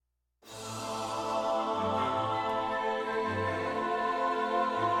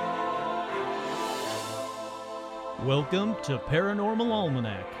Welcome to Paranormal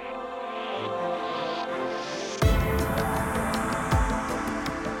Almanac.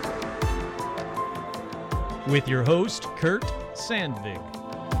 With your host, Kurt Sandvig.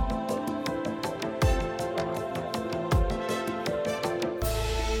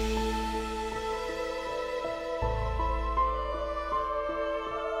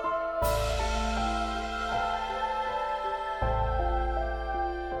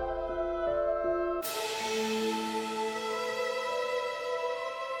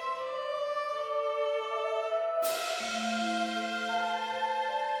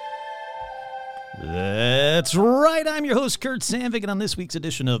 That's right, I'm your host, Kurt Sandvig, and on this week's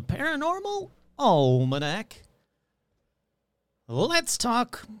edition of Paranormal Almanac, let's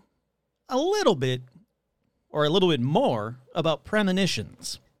talk a little bit more about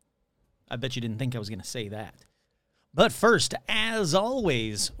premonitions. I bet you didn't think I was going to say that. But first, as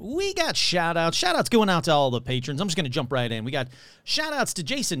always, we got shout-outs. Shout-outs going out to all the patrons. I'm just going to jump right in. We got shout-outs to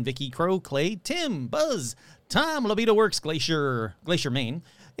Jason, Vicky, Crow, Clay, Tim, Buzz, Tom, Lobito Works, Glacier Maine,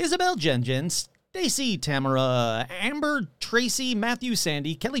 Isabel, Jen, Stacy, Tamara, Amber, Tracy, Matthew,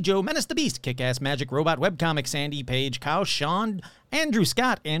 Sandy, Kelly Jo, Menace the Beast, Kick-Ass Magic Robot, Webcomic, Sandy, Paige, Cow, Sean, Andrew,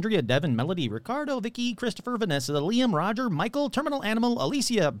 Scott, Andrea, Devin, Melody, Ricardo, Vicky, Christopher, Vanessa, Liam, Roger, Michael, Terminal Animal,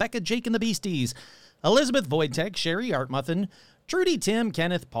 Alicia, Becca, Jake and the Beasties, Elizabeth, Voidtech, Sherry, Art Muffin, Trudy, Tim,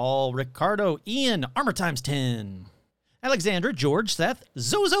 Kenneth, Paul, Ricardo, Ian, Armor Times 10, Alexandra, George, Seth,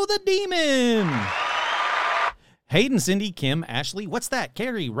 Zozo the Demon, Hayden, Cindy, Kim, Ashley, What's That,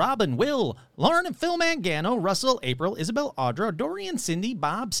 Carrie, Robin, Will, Lauren and Phil Mangano, Russell, April, Isabel, Audra, Dorian, Cindy,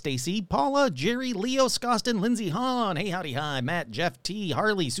 Bob, Stacy, Paula, Jerry, Leo, Scostin, Lindsay, Hahn, Hey Howdy Hi, Matt, Jeff T,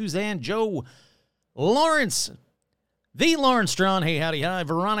 Harley, Suzanne, Joe, Lawrence, The Lawrence Strawn, Hey Howdy Hi,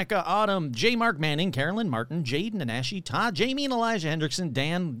 Veronica, Autumn, J. Mark Manning, Carolyn, Martin, Jade, Nanashi, Todd, Jamie and Elijah Hendrickson,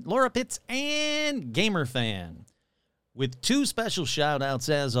 Dan, Laura Pitts, and Gamer Fan. With two special shout-outs,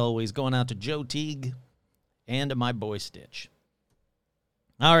 as always, going out to Joe Teague and my boy Stitch.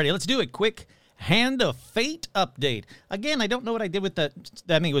 Alrighty, let's do a quick Hand of Fate update. Again, I don't know what I did with that.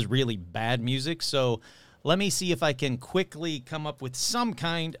 I mean, it was really bad music, so let me see if I can quickly come up with some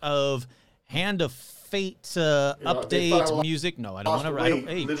kind of Hand of Fate update music. No, I don't want to.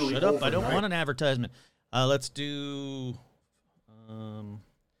 Hey, shut up! I don't want an advertisement. Let's do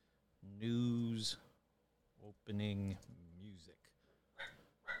news opening music.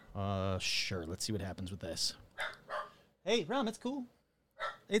 Sure. Let's see what happens with this. Hey, Ron, it's cool.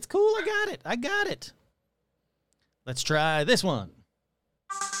 It's cool. I got it. Let's try this one.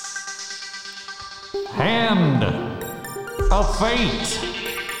 Hand of Fate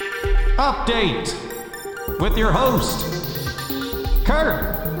update with your host,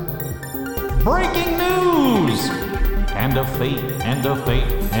 Kurt. Breaking news. Hand of Fate, Hand of Fate,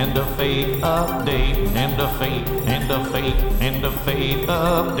 Hand of Fate update, Hand of Fate, Hand of Fate, Hand of Fate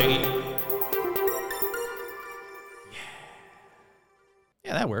update.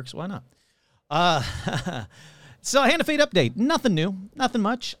 Yeah, that works. Why not? So, Hand of Fate update. Nothing new. Nothing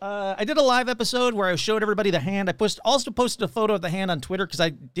much. I did a live episode where I showed everybody the hand. I also posted a photo of the hand on Twitter because I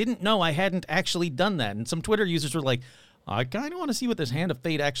didn't know I hadn't actually done that. And some Twitter users were like, I kind of want to see what this Hand of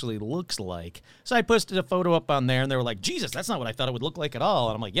Fate actually looks like. So I posted a photo up on there, and they were like, Jesus, that's not what I thought it would look like at all.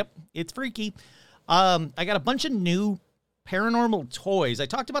 And I'm like, yep, it's freaky. I got a bunch of new paranormal toys. I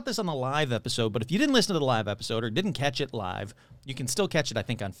talked about this on the live episode, but if you didn't listen to the live episode or didn't catch it live, you can still catch it, I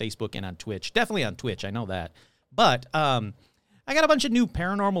think, on Facebook and on Twitch. Definitely on Twitch, I know that. But I got a bunch of new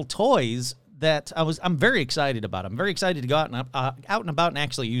paranormal toys that I'm very excited about. I'm very excited to go out and about and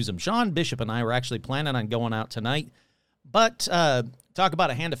actually use them. Sean Bishop and I were actually planning on going out tonight. But talk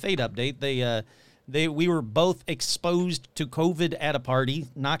about a Hand of Fate update. We were both exposed to COVID at a party.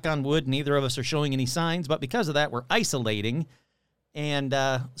 Knock on wood, neither of us are showing any signs. But because of that, we're isolating. And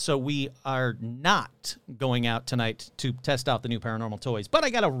so we are not going out tonight to test out the new paranormal toys. But I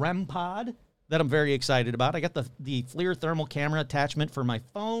got a REM pod that I'm very excited about. I got the FLIR thermal camera attachment for my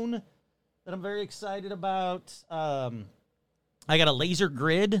phone that I'm very excited about. I got a laser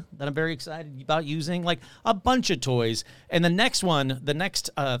grid that I'm very excited about using, like a bunch of toys. And the next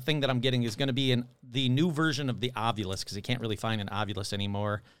thing that I'm getting is going to be in the new version of the Ovilus, because I can't really find an Ovilus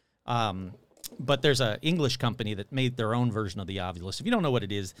anymore. But there's an English company that made their own version of the Ovilus. If you don't know what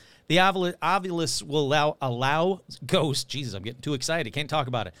it is, the Ovilus will allow ghosts. Jesus, I'm getting too excited. Can't talk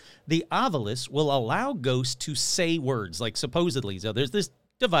about it. The Ovilus will allow ghosts to say words, like supposedly. So there's this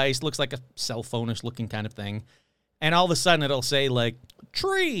device, looks like a cell phone-ish looking kind of thing. And all of a sudden it'll say like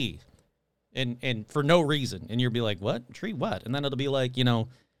tree and for no reason. And you'll be like, what? Tree what? And then it'll be like,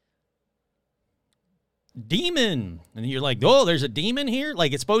 demon. And you're like, oh, there's a demon here?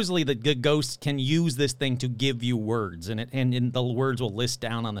 Like, it's supposedly the ghost can use this thing to give you words, and the words will list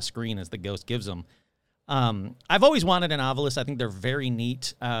down on the screen as the ghost gives them. I've always wanted an Ovilus. I think they're very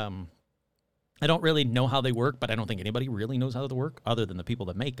neat. I don't really know how they work, but I don't think anybody really knows how they work other than the people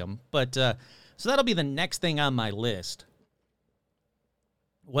that make them. But so that'll be the next thing on my list.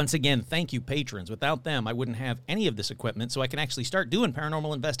 Once again, thank you, patrons. Without them, I wouldn't have any of this equipment, so I can actually start doing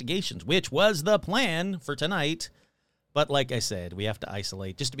paranormal investigations, which was the plan for tonight. But like I said, we have to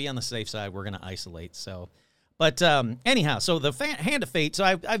isolate. Just to be on the safe side, we're going to isolate. So, but anyhow, so the Hand of Fate. So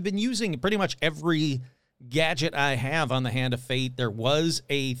I've been using pretty much every gadget I have on the Hand of Fate. There was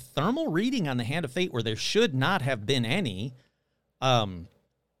a thermal reading on the Hand of Fate where there should not have been any.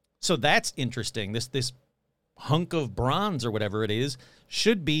 So that's interesting. This hunk of bronze or whatever it is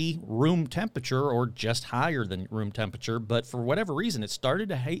should be room temperature or just higher than room temperature, but for whatever reason, it started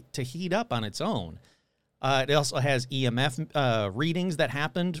to heat up on its own. It also has EMF readings that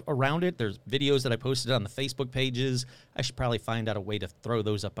happened around it. There's videos that I posted on the Facebook pages. I should probably find out a way to throw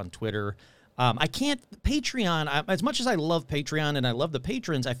those up on Twitter. I can't, Patreon, as much as I love Patreon and I love the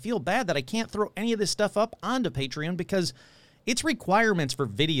patrons, I feel bad that I can't throw any of this stuff up onto Patreon because its requirements for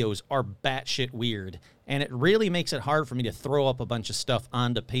videos are batshit weird, and it really makes it hard for me to throw up a bunch of stuff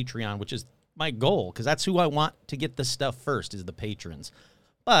onto Patreon, which is my goal, because that's who I want to get the stuff first, is the patrons.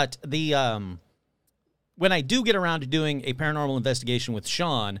 But the when I do get around to doing a paranormal investigation with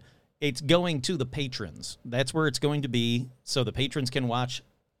Sean, it's going to the patrons. That's where it's going to be, so the patrons can watch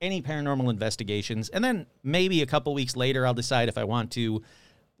any paranormal investigations, and then maybe a couple weeks later I'll decide if I want to,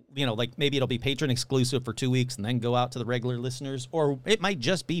 you know, like maybe it'll be patron exclusive for 2 weeks and then go out to the regular listeners, or it might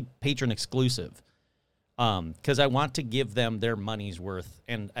just be patron exclusive because I want to give them their money's worth,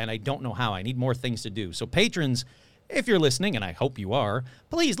 and I don't know how. I need more things to do. So patrons, if you're listening, and I hope you are,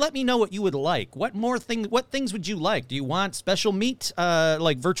 please let me know what you would like. What things would you like? Do you want special meet,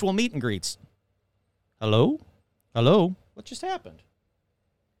 like virtual meet and greets? Hello? What just happened?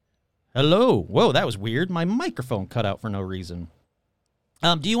 Hello? Whoa, that was weird. My microphone cut out for no reason.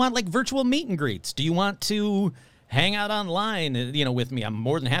 Do you want, like, virtual meet and greets? Do you want to hang out online, you know, with me? I'm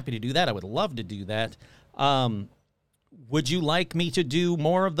more than happy to do that. I would love to do that. Would you like me to do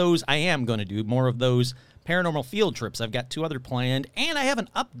more of those? I am going to do more of those paranormal field trips. I've got 2 other planned, and I have an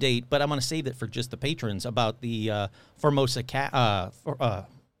update, but I'm going to save it for just the patrons about the Formosa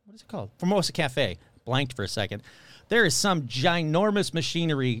what is it called? Formosa Cafe. Blanked for a second. There is some ginormous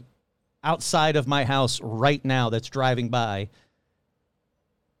machinery outside of my house right now that's driving by.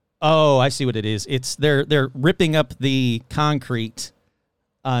 Oh, I see what it is. It's they're ripping up the concrete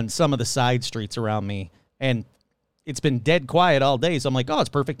on some of the side streets around me, and it's been dead quiet all day. So I'm like, oh, it's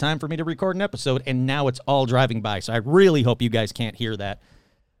perfect time for me to record an episode, and now it's all driving by. So I really hope you guys can't hear that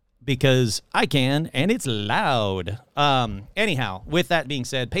because I can, and it's loud. Anyhow, with that being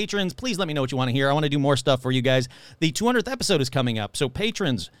said, patrons, please let me know what you want to hear. I want to do more stuff for you guys. The 200th episode is coming up, so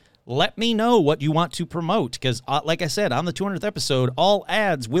patrons, let me know what you want to promote, because like I said, on the 200th episode, all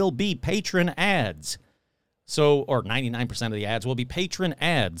ads will be patron ads. So, or 99% of the ads will be patron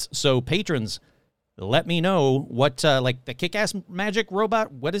ads. So, patrons, let me know what, like the Kick-Ass Magic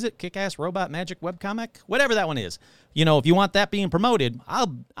Robot, what is it? Kick-Ass Robot Magic Webcomic? Whatever that one is. You know, if you want that being promoted,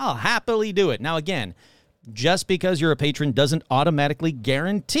 I'll happily do it. Now, again, just because you're a patron doesn't automatically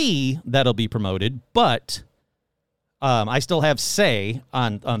guarantee that'll be promoted, but I still have say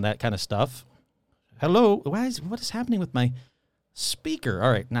on that kind of stuff. Hello? What is happening with my speaker?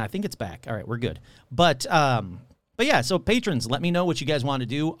 All right. Now I think it's back. All right. We're good. But yeah, so patrons, let me know what you guys want to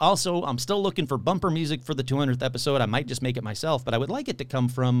do. Also, I'm still looking for bumper music for the 200th episode. I might just make it myself, but I would like it to come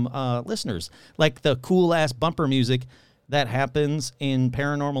from listeners, like the cool-ass bumper music that happens in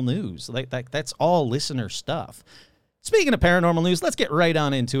paranormal news. That's all listener stuff. Speaking of paranormal news, let's get right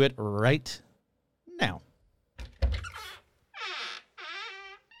on into it right now.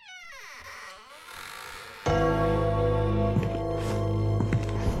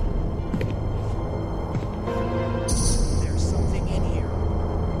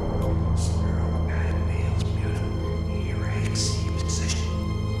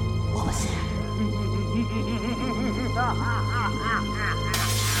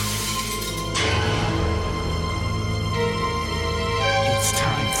 It's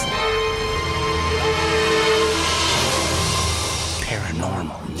time for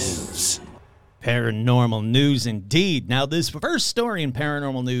Paranormal News. Paranormal news indeed. Now, this first story in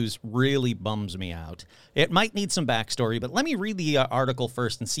paranormal news really bums me out. It might need some backstory, but let me read the article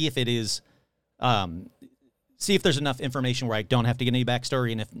first and see if it is, see if there's enough information where I don't have to get any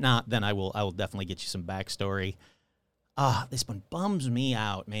backstory, and if not, then I will definitely get you some backstory. This one bums me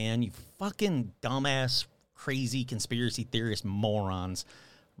out, man. You fucking dumbass, crazy conspiracy theorist morons.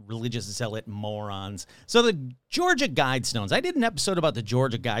 Religious zealot morons. So the Georgia Guidestones. I did an episode about the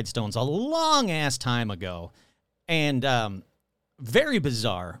Georgia Guidestones a long-ass time ago. And very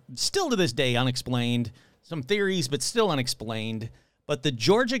bizarre. Still to this day unexplained. Some theories, but still unexplained. But the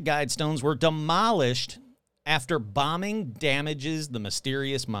Georgia Guidestones were demolished after bombing damages the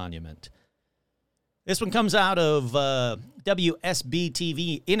mysterious monument. This one comes out of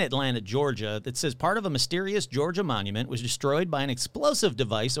WSB-TV in Atlanta, Georgia, that says part of a mysterious Georgia monument was destroyed by an explosive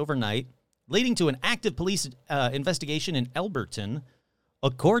device overnight, leading to an active police investigation in Elberton,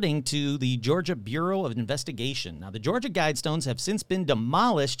 according to the Georgia Bureau of Investigation. Now, the Georgia Guidestones have since been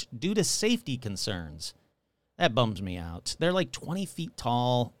demolished due to safety concerns. That bums me out. They're like 20 feet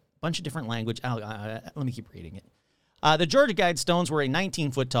tall, bunch of different language. Let me keep reading it. The Georgia Guidestones were a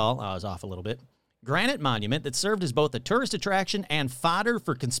 19-foot tall, I was off a little bit, granite monument that served as both a tourist attraction and fodder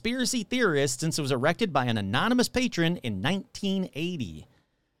for conspiracy theorists since it was erected by an anonymous patron in 1980.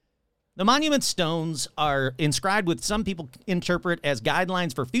 The monument stones are inscribed what some people interpret as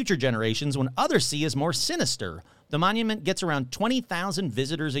guidelines for future generations when others see as more sinister. The monument gets around 20,000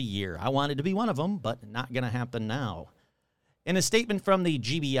 visitors a year. I wanted to be one of them, but not going to happen now. In a statement from the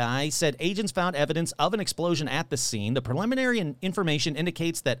GBI, said agents found evidence of an explosion at the scene. The preliminary information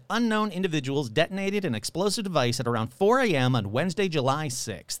indicates that unknown individuals detonated an explosive device at around 4 a.m. on Wednesday, July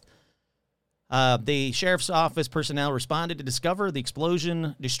 6th. The sheriff's office personnel responded to discover the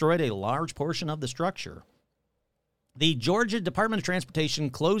explosion destroyed a large portion of the structure. The Georgia Department of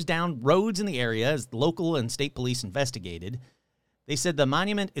Transportation closed down roads in the area as local and state police investigated. They said the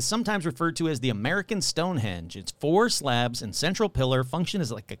monument is sometimes referred to as the American Stonehenge. Its 4 slabs and central pillar function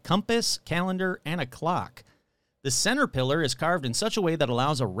as like a compass, calendar, and a clock. The center pillar is carved in such a way that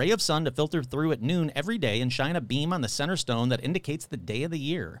allows a ray of sun to filter through at noon every day and shine a beam on the center stone that indicates the day of the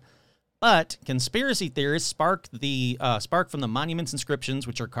year. But conspiracy theorists spark from the monument's inscriptions,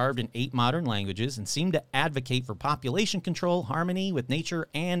 which are carved in 8 modern languages, and seem to advocate for population control, harmony with nature,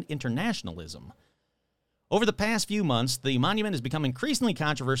 and internationalism. Over the past few months, the monument has become increasingly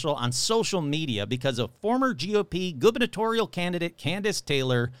controversial on social media because of former GOP gubernatorial candidate Candace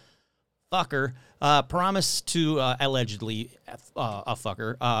Taylor, promised to, allegedly,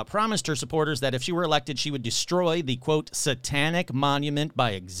 promised her supporters that if she were elected, she would destroy the, quote, satanic monument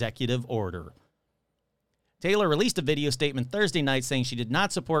by executive order. Taylor released a video statement Thursday night saying she did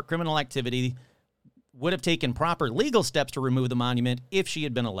not support criminal activity, would have taken proper legal steps to remove the monument if she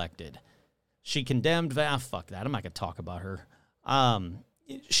had been elected. She condemned, fuck that, I'm not going to talk about her.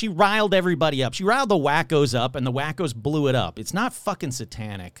 She riled everybody up. She riled the wackos up, and the wackos blew it up. It's not fucking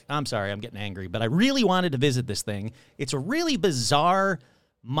satanic. I'm sorry, I'm getting angry, but I really wanted to visit this thing. It's a really bizarre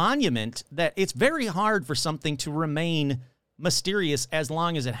monument that it's very hard for something to remain mysterious as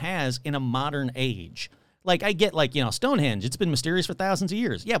long as it has in a modern age. Like, I get, Stonehenge, it's been mysterious for thousands of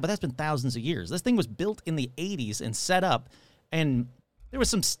years. Yeah, but that's been thousands of years. This thing was built in the 80s and set up, and there were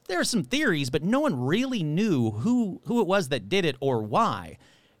some theories, but no one really knew who it was that did it or why.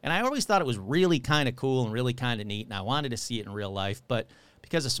 And I always thought it was really kind of cool and really kind of neat, and I wanted to see it in real life, but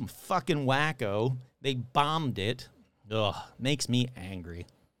because of some fucking wacko, they bombed it. Ugh, makes me angry.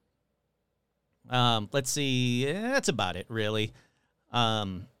 Let's see. That's about it, really.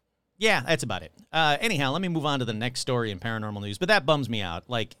 Yeah, that's about it. Anyhow, let me move on to the next story in paranormal news, but that bums me out.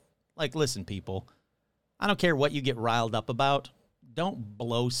 Like, listen, people, I don't care what you get riled up about. Don't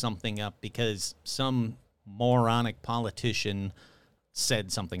blow something up because some moronic politician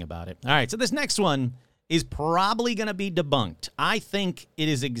said something about it. All right, so this next one is probably going to be debunked. I think it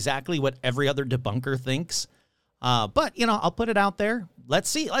is exactly what every other debunker thinks. But, I'll put it out there. Let's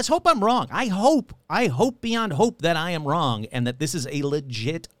see. Let's hope I'm wrong. I hope beyond hope that I am wrong and that this is a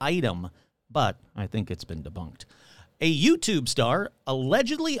legit item. But I think it's been debunked. A YouTube star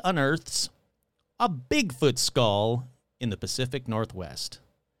allegedly unearths a Bigfoot skull in the Pacific Northwest.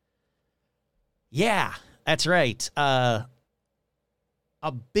 Yeah, that's right. A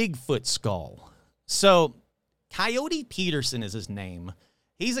Bigfoot skull. So, Coyote Peterson is his name.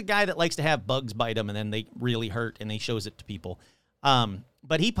 He's a guy that likes to have bugs bite him and then they really hurt and he shows it to people.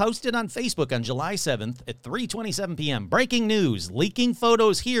 But he posted on Facebook on July 7th at 3:27 p.m. Breaking news, leaking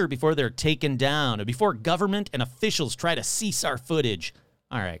photos here before they're taken down or before government and officials try to cease our footage.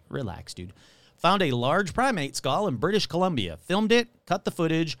 All right, relax, dude. Found a large primate skull in British Columbia. Filmed it, cut the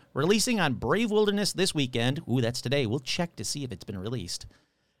footage, releasing on Brave Wilderness this weekend. Ooh, that's today. We'll check to see if it's been released.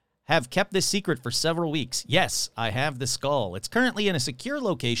 Have kept this secret for several weeks. Yes, I have the skull. It's currently in a secure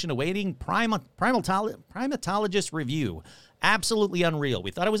location awaiting primatologist review. Absolutely unreal.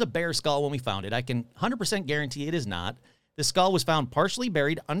 We thought it was a bear skull when we found it. I can 100% guarantee it is not. The skull was found partially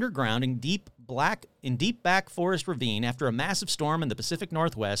buried underground in deep back forest ravine after a massive storm in the Pacific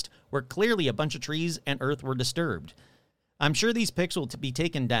Northwest, where clearly a bunch of trees and earth were disturbed. I'm sure these pics will be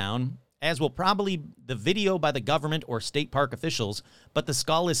taken down, as will probably the video by the government or state park officials, but the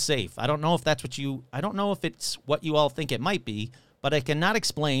skull is safe. I don't know if it's what you all think it might be, but I cannot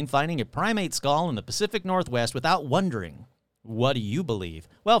explain finding a primate skull in the Pacific Northwest without wondering. What do you believe?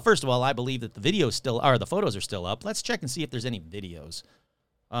 Well, first of all, I believe that the photos are still up. Let's check and see if there's any videos.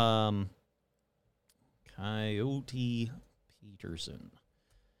 Coyote Peterson.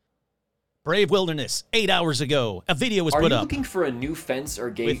 Brave Wilderness, 8 hours ago. A video was put up. Are you looking for a new fence or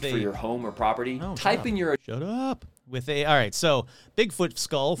gate for your home or property? No, Type in your... Shut up. All right, so Bigfoot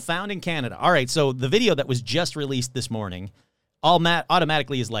skull found in Canada. All right, so the video that was just released this morning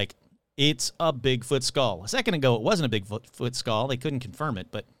automatically is like, it's a Bigfoot skull. A second ago, it wasn't a Bigfoot skull. They couldn't confirm it,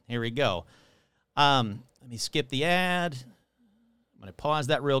 but here we go. Let me skip the ad. I'm going to pause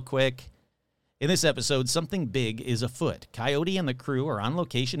that real quick. In this episode, something big is afoot. Coyote and the crew are on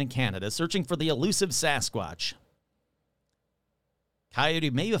location in Canada searching for the elusive Sasquatch. Coyote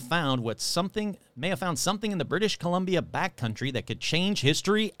may have found something in the British Columbia backcountry that could change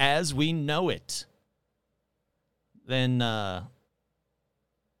history as we know it. Then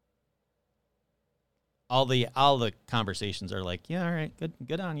all the conversations are like, yeah, all right,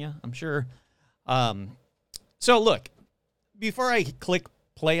 good on you, I'm sure. So look, before I click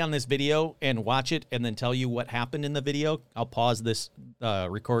play on this video and watch it and then tell you what happened in the video, I'll pause this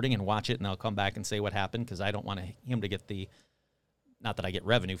recording and watch it, and I'll come back and say what happened, because I don't want him to get not that I get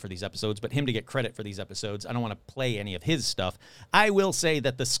revenue for these episodes, but him to get credit for these episodes. I don't want to play any of his stuff. I will say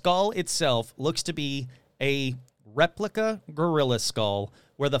that the skull itself looks to be a replica gorilla skull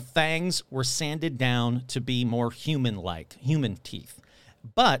where the fangs were sanded down to be more human-like, human teeth.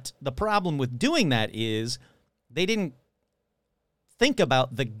 But the problem with doing that is they didn't think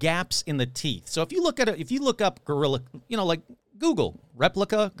about the gaps in the teeth. So if you look up gorilla, like Google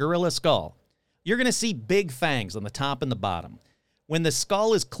replica gorilla skull, you're going to see big fangs on the top and the bottom. When the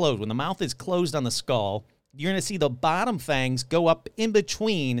skull is closed, when the mouth is closed on the skull, you're going to see the bottom fangs go up in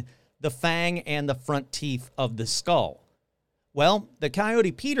between the fang and the front teeth of the skull. Well, the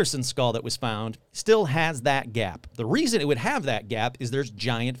Coyote Peterson skull that was found still has that gap. The reason it would have that gap is there's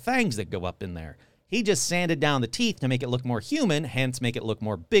giant fangs that go up in there. He just sanded down the teeth to make it look more human, hence make it look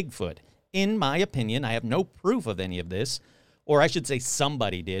more Bigfoot. In my opinion, I have no proof of any of this, or I should say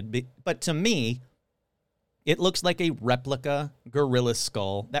somebody did, but to me, it looks like a replica gorilla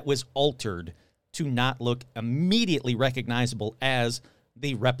skull that was altered to not look immediately recognizable as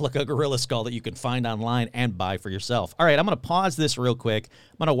the replica gorilla skull that you can find online and buy for yourself. All right, I'm going to pause this real quick.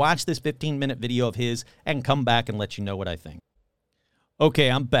 I'm going to watch this 15-minute video of his and come back and let you know what I think. Okay,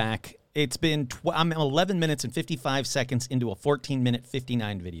 I'm back. I'm 11 minutes and 55 seconds into a 14-minute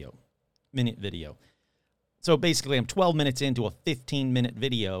 59-minute video. So basically, I'm 12 minutes into a 15-minute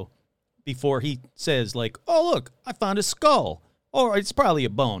video before he says, like, oh, look, I found a skull. Or it's probably a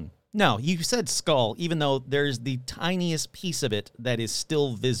bone. No, you said skull, even though there's the tiniest piece of it that is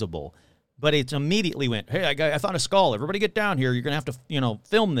still visible. But it immediately went, hey, I found a skull. Everybody get down here. You're going to have to,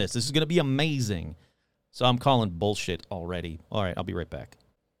 film this. This is going to be amazing. So I'm calling bullshit already. All right, I'll be right back.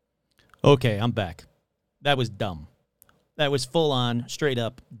 Okay, I'm back. That was dumb. That was full on, straight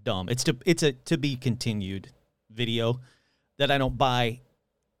up dumb. It's a to be continued video that I don't buy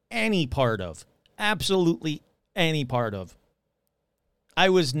any part of. Absolutely any part of. I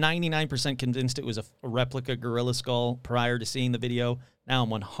was 99% convinced it was a replica gorilla skull prior to seeing the video. Now I'm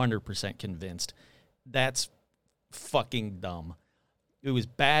 100% convinced. That's fucking dumb. It was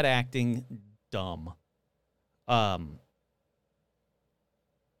bad acting, dumb.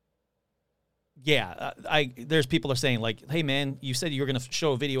 There's people are saying, like, hey, man, you said you were going to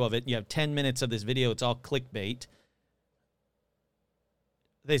show a video of it. You have 10 minutes of this video. It's all clickbait.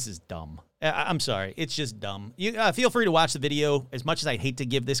 This is dumb. I'm sorry. It's just dumb. You feel free to watch the video. As much as I hate to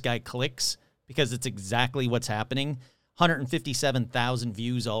give this guy clicks, because it's exactly what's happening. 157,000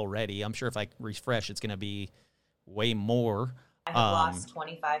 views already. I'm sure if I refresh, it's going to be way more. I have lost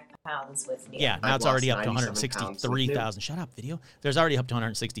 25 pounds with you. Yeah, now it's already up to 163,000. Shut up, video. There's already up to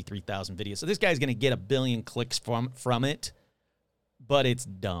 163,000 videos. So this guy's going to get 1 billion clicks from it, but it's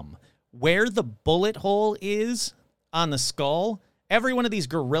dumb. Where the bullet hole is on the skull, every one of these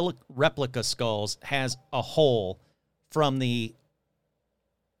gorilla replica skulls has a hole from the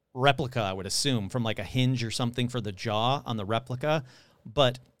replica, I would assume, from like a hinge or something for the jaw on the replica.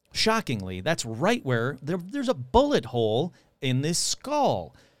 But shockingly, that's right where there's a bullet hole in this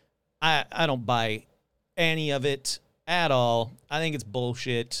skull. I don't buy any of it at all. I think it's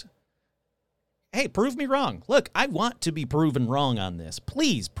bullshit. Hey, prove me wrong. Look, I want to be proven wrong on this.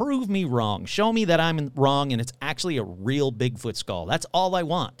 Please prove me wrong. Show me that I'm wrong and it's actually a real Bigfoot skull. That's all I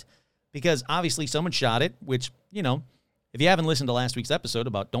want. Because obviously someone shot it, which, you know, if you haven't listened to last week's episode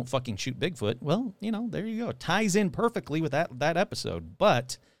about don't fucking shoot Bigfoot, well, you know, there you go. It ties in perfectly with that episode.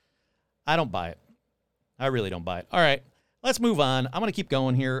 But I don't buy it. I really don't buy it. All right, let's move on. I'm going to keep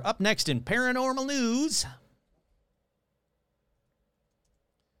going here. Up next in paranormal news.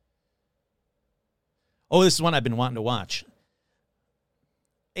 Oh, this is one I've been wanting to watch.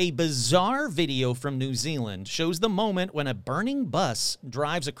 A bizarre video from New Zealand shows the moment when a burning bus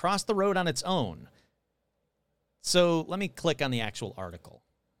drives across the road on its own. So let me click on the actual article.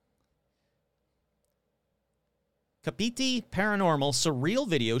 Kapiti Paranormal surreal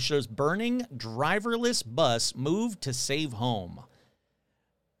video shows burning driverless bus move to save home.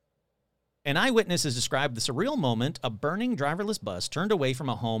 An eyewitness has described the surreal moment a burning driverless bus turned away from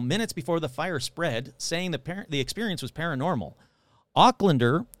a home minutes before the fire spread, saying the experience was paranormal.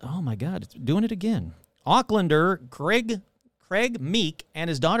 Aucklander, oh my God, it's doing it again. Aucklander Craig Meek and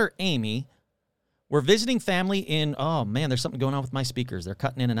his daughter Amy were visiting family in, oh man, there's something going on with my speakers. They're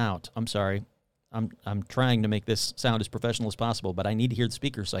cutting in and out. I'm sorry. I'm trying to make this sound as professional as possible, but I need to hear the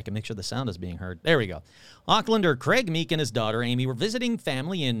speakers so I can make sure the sound is being heard. There we go. Aucklander Craig Meek and his daughter Amy were visiting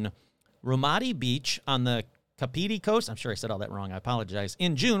family in Rumati Beach on the Kapiti coast. I'm sure I said all that wrong. I apologize.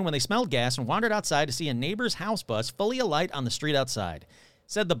 In June, when they smelled gas and wandered outside to see a neighbor's house bus fully alight on the street outside.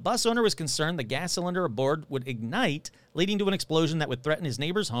 Said the bus owner was concerned the gas cylinder aboard would ignite, leading to an explosion that would threaten his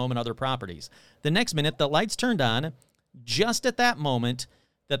neighbor's home and other properties. The next minute, the lights turned on. Just at that moment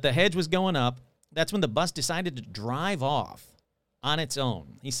that the hedge was going up, that's when the bus decided to drive off on its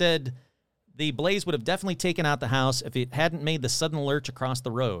own. He said the blaze would have definitely taken out the house if it hadn't made the sudden lurch across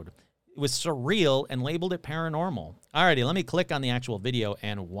the road. It was surreal and labeled it paranormal. Alrighty, let me click on the actual video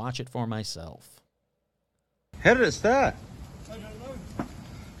and watch it for myself. How did it start? I don't know.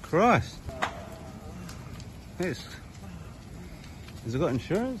 Christ. Yes. Has it got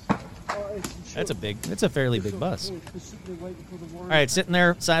insurance? That's a fairly big bus. All right, sitting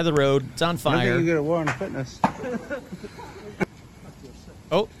there, side of the road. It's on fire. I think you get a warrant of fitness.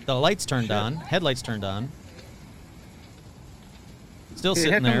 Oh, the lights turned on. Headlights turned on. Still Yeah,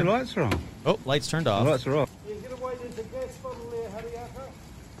 sitting how come there. the lights are on? Oh, lights turned off. The lights are off.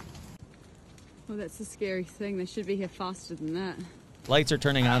 Oh, that's a scary thing. They should be here faster than that. Lights are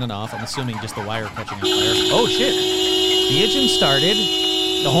turning on and off. I'm assuming just the wire catching on fire. Oh, shit. The engine started.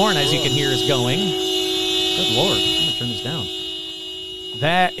 The horn, as you can hear, is going. Good Lord. I'm going to turn this down.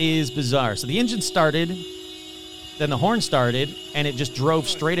 That is bizarre. So the engine started, then the horn started, and it just drove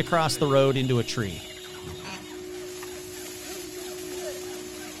straight across the road into a tree.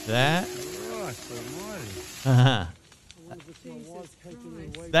 That...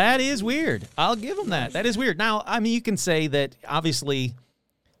 That is weird. I'll give them that. That is weird. Now, I mean, you can say that, obviously,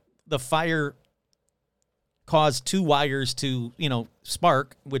 the fire caused two wires to,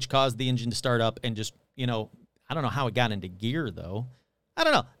 spark, which caused the engine to start up and just, I don't know how it got into gear, though. I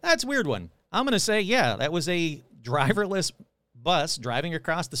don't know. That's a weird one. I'm going to say, yeah, that was a driverless bus driving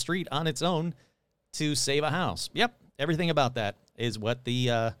across the street on its own to save a house. Yep, everything about that is what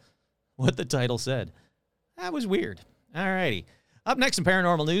the title said. That was weird. All righty. Up next in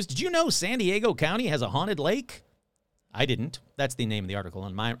paranormal news, did you know San Diego County has a haunted lake? I didn't. That's the name of the article,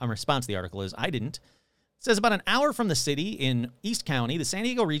 and my response to the article is, I didn't. It says about an hour from the city in East County, the San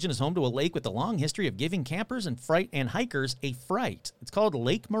Diego region is home to a lake with a long history of giving campers and hikers a fright. It's called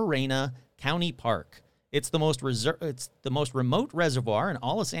Lake Morena County Park. It's the most remote reservoir in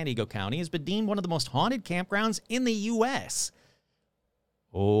all of San Diego County. Has been deemed one of the most haunted campgrounds in the U.S.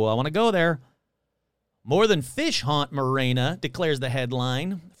 Oh, I want to go there. More than fish haunt Morena, declares the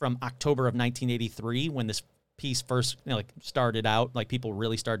headline from October of 1983 when this piece first started out, like people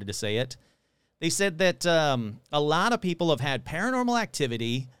really started to say it. They said that a lot of people have had paranormal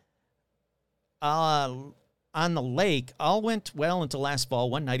activity on the lake. All went well until last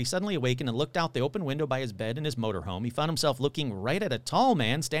fall. One night he suddenly awakened and looked out the open window by his bed in his motorhome. He found himself looking right at a tall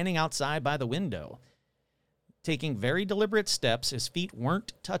man standing outside by the window. Taking very deliberate steps, his feet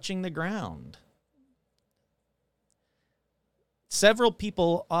weren't touching the ground. Several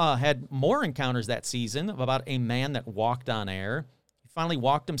people had more encounters that season about a man that walked on air. He finally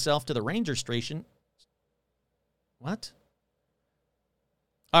walked himself to the ranger station. What?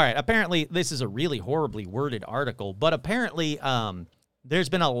 All right, apparently this is a really horribly worded article, but apparently there's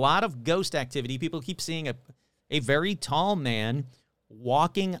been a lot of ghost activity. People keep seeing a very tall man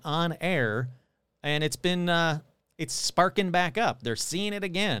walking on air, and it's sparking back up. They're seeing it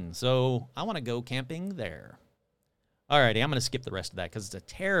again, so I want to go camping there. Alrighty, I'm going to skip the rest of that because it's a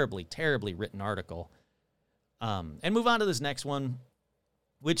terribly, terribly written article. And move on to this next one,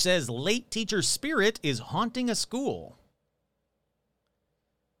 which says, late teacher spirit is haunting a school.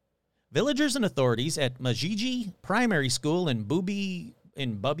 Villagers and authorities at Majiji Primary School in Booby,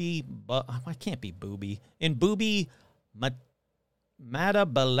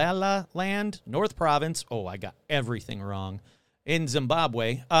 Matabalela Land, North Province. Oh, I got everything wrong. In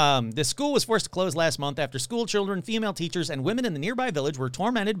Zimbabwe. The school was forced to close last month after school children, female teachers, and women in the nearby village were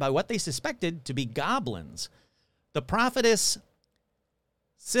tormented by what they suspected to be goblins. The prophetess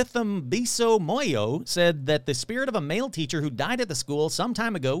Sithembiso Moyo said that the spirit of a male teacher who died at the school some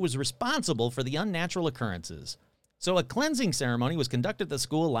time ago was responsible for the unnatural occurrences. So a cleansing ceremony was conducted at the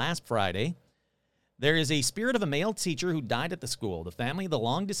school last Friday. There is a spirit of a male teacher who died at the school. The family of the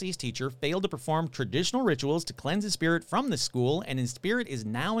long-deceased teacher failed to perform traditional rituals to cleanse his spirit from the school, and his spirit is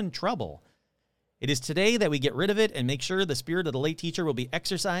now in trouble. It is today that we get rid of it and make sure the spirit of the late teacher will be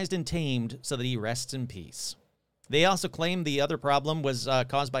exorcised and tamed so that he rests in peace. They also claim the other problem was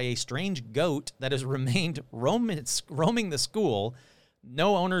caused by a strange goat that has remained roaming the school.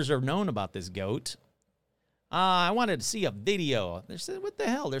 No owners are known about this goat. I wanted to see a video. They said, what the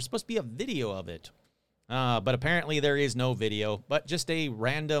hell? There's supposed to be a video of it. But apparently there is no video, but just a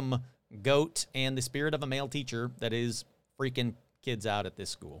random goat and the spirit of a male teacher that is freaking kids out at this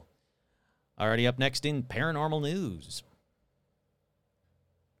school. Already up next in paranormal news.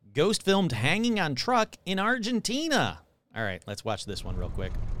 Ghost filmed hanging on truck in Argentina. All right, let's watch this one real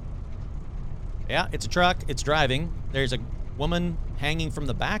quick. Yeah, it's a truck. It's driving. There's a woman hanging from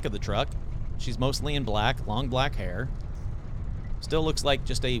the back of the truck. She's mostly in black, long black hair. Still looks like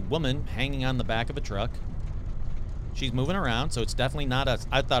just a woman hanging on the back of a truck. She's moving around, so it's definitely not a...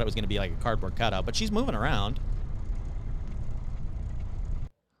 I thought it was going to be like a cardboard cutout, but she's moving around.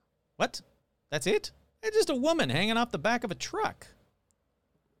 What? That's it? It's just a woman hanging off the back of a truck.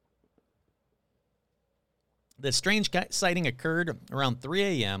 The strange sighting occurred around 3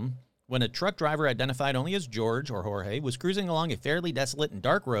 a.m. when a truck driver identified only as George, or Jorge, was cruising along a fairly desolate and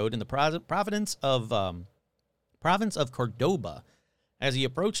dark road in the province of Cordoba. As he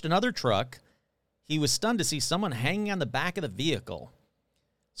approached another truck, he was stunned to see someone hanging on the back of the vehicle.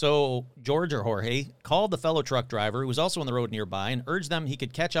 So George, or Jorge, called the fellow truck driver, who was also on the road nearby, and urged them he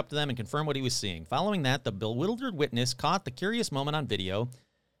could catch up to them and confirm what he was seeing. Following that, the bewildered witness caught the curious moment on video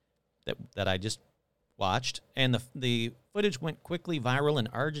that I just watched, and the footage went quickly viral in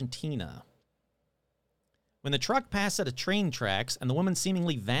Argentina. When the truck passed at a train tracks and the woman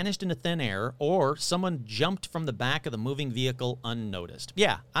seemingly vanished into thin air, or someone jumped from the back of the moving vehicle unnoticed.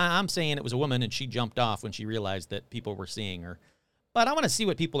 Yeah, I'm saying it was a woman and she jumped off when she realized that people were seeing her. But I want to see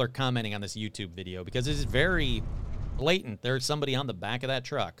what people are commenting on this YouTube video because it is very blatant. There's somebody on the back of that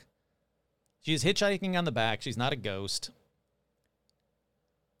truck. She's hitchhiking on the back. She's not a ghost.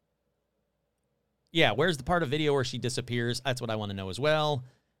 Yeah, where's the part of video where she disappears? That's what I want to know as well.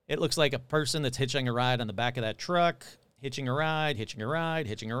 It looks like a person that's hitching a ride on the back of that truck. Hitching a ride, hitching a ride,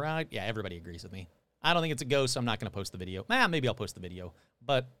 hitching a ride. Yeah, everybody agrees with me. I don't think it's a ghost, so I'm not going to post the video. Maybe I'll post the video.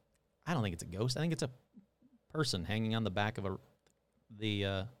 But I don't think it's a ghost. I think it's a person hanging on the back of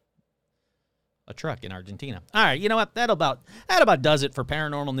a truck in Argentina. All right, you know what? That about does it for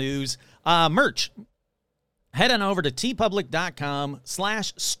paranormal news. Merch. Head on over to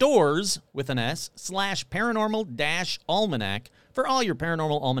tpublic.com/stores with an S /paranormal-almanac for all your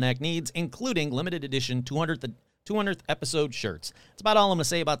paranormal almanac needs, including limited edition 200th episode shirts. That's about all I'm going to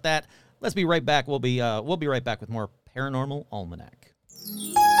say about that. Let's be right back. We'll be right back with more Paranormal Almanac.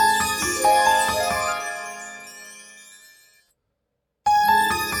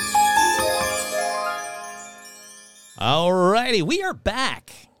 Alrighty, we are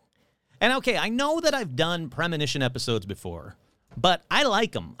back. And okay, I know that I've done premonition episodes before, but I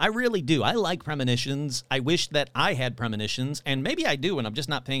like them. I really do. I like premonitions. I wish that I had premonitions, and maybe I do, and I'm just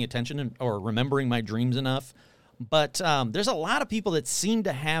not paying attention or remembering my dreams enough. But there's a lot of people that seem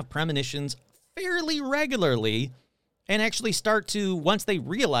to have premonitions fairly regularly and actually start to, once they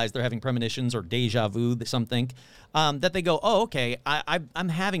realize they're having premonitions or deja vu, some think, that they go, oh, okay, I'm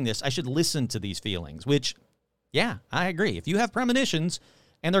having this. I should listen to these feelings, which, yeah, I agree. If you have premonitions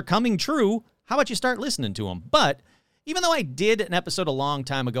and they're coming true, how about you start listening to them? But even though I did an episode a long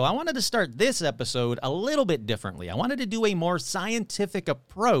time ago, I wanted to start this episode a little bit differently. I wanted to do a more scientific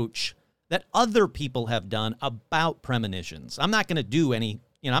approach that other people have done about premonitions. I'm not going to do I'm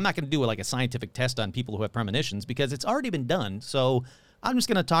not going to do like a scientific test on people who have premonitions because it's already been done. So I'm just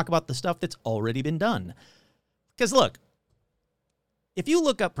going to talk about the stuff that's already been done. Because look, if you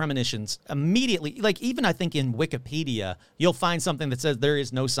look up premonitions immediately, like even I think in Wikipedia, you'll find something that says there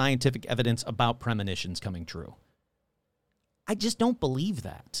is no scientific evidence about premonitions coming true. I just don't believe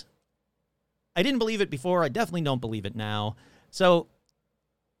that. I didn't believe it before. I definitely don't believe it now. So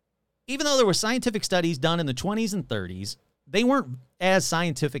even though there were scientific studies done in the 20s and 30s, they weren't as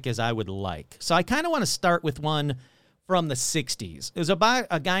scientific as I would like. So I kind of want to start with one from the 60s. It was about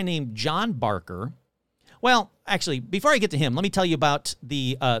a guy named John Barker. Well, actually, before I get to him, let me tell you about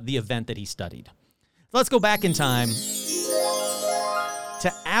the event that he studied. Let's go back in time to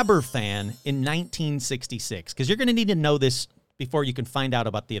Aberfan in 1966, because you're going to need to know this before you can find out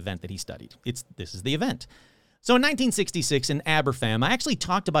about the event that he studied. This is the event. So in 1966 in Aberfan, I actually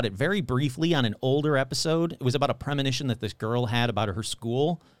talked about it very briefly on an older episode. It was about a premonition that this girl had about her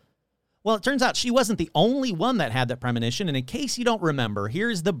school. Well, it turns out she wasn't the only one that had that premonition, and in case you don't remember,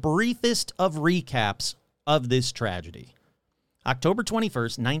 here's the briefest of recaps of this tragedy. October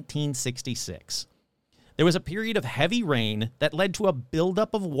 21st, 1966. There was a period of heavy rain that led to a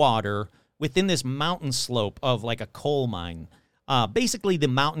buildup of water within this mountain slope of like a coal mine. Basically, the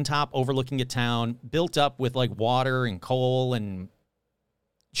mountaintop overlooking a town built up with like water and coal and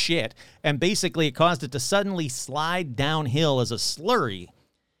shit. And basically, it caused it to suddenly slide downhill as a slurry.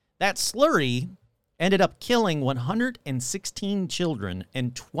 That slurry ended up killing 116 children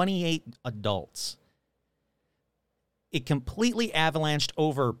and 28 adults. It completely avalanched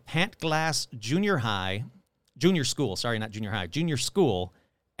over Pantglass Junior School,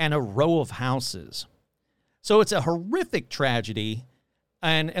 and a row of houses. So it's a horrific tragedy.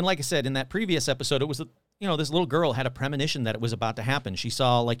 And like I said, in that previous episode, it was, this little girl had a premonition that it was about to happen. She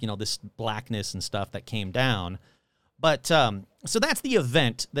saw this blackness and stuff that came down. But so that's the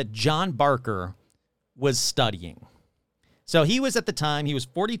event that John Barker was studying. So he was, at the time, he was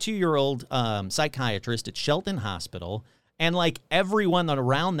 42-year-old psychiatrist at Shelton Hospital. And like everyone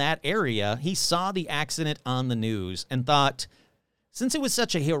around that area, he saw the accident on the news and thought, since it was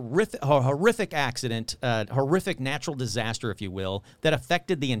such a horrific accident, horrific natural disaster, if you will, that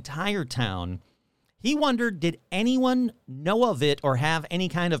affected the entire town, he wondered, did anyone know of it or have any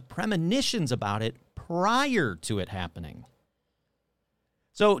kind of premonitions about it prior to it happening?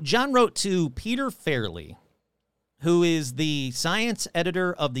 So John wrote to Peter Fairley, who is the science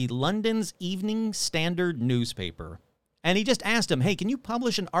editor of the London's Evening Standard newspaper. And he just asked him, hey, can you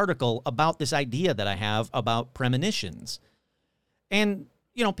publish an article about this idea that I have about premonitions? And,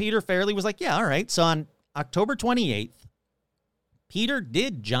 Peter Fairley was like, yeah, all right. So on October 28th, Peter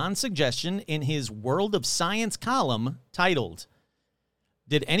did John's suggestion in his World of Science column titled,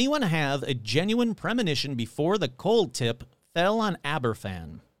 Did anyone have a genuine premonition before the cold tip fell on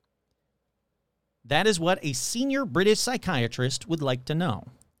Aberfan? That is what a senior British psychiatrist would like to know.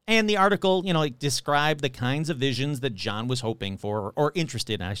 And the article, described the kinds of visions that John was hoping for, or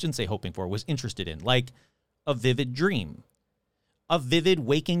interested in. I shouldn't say hoping for, was interested in, like a vivid dream, a vivid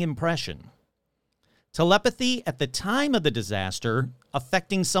waking impression, telepathy at the time of the disaster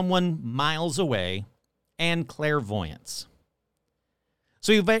affecting someone miles away, and clairvoyance.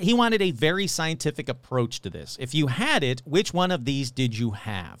 So he wanted a very scientific approach to this. If you had it, which one of these did you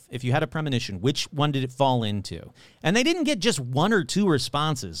have? If you had a premonition, which one did it fall into? And they didn't get just one or two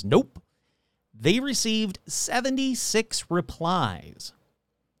responses. Nope. They received 76 replies.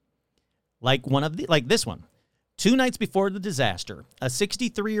 Like this one. 2 nights before the disaster, a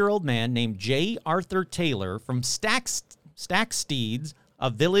 63-year-old man named J. Arthur Taylor from Stacksteads,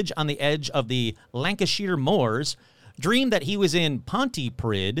 a village on the edge of the Lancashire Moors, dreamed that he was in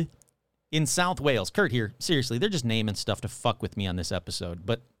Pontypridd in South Wales. Kurt here, seriously, they're just naming stuff to fuck with me on this episode,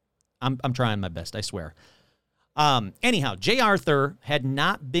 but I'm trying my best, I swear. Anyhow, J. Arthur had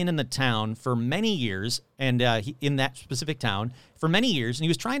not been in the town for many years, and in that specific town for many years, and he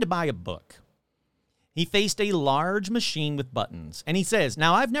was trying to buy a book. He faced a large machine with buttons, and he says,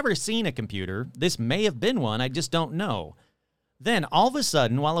 now, I've never seen a computer. This may have been one, I just don't know. Then, all of a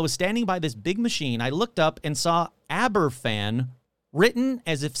sudden, while I was standing by this big machine, I looked up and saw Aberfan written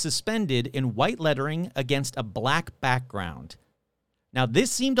as if suspended in white lettering against a black background. Now,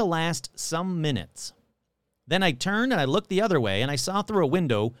 this seemed to last some minutes. Then I turned and I looked the other way, and I saw through a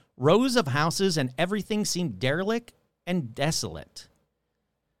window rows of houses, and everything seemed derelict and desolate.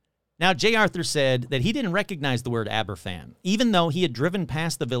 Now, J. Arthur said that he didn't recognize the word Aberfan, even though he had driven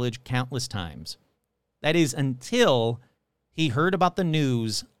past the village countless times. That is, until he heard about the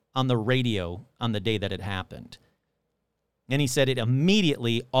news on the radio on the day that it happened. And he said it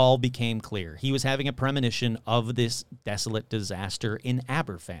immediately all became clear. He was having a premonition of this desolate disaster in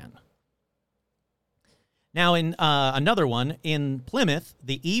Aberfan. Now, in another one, in Plymouth,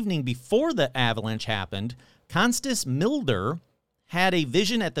 the evening before the avalanche happened, Constance Milder had a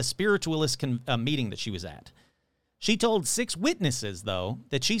vision at the spiritualist meeting that she was at. She told 6 witnesses, though,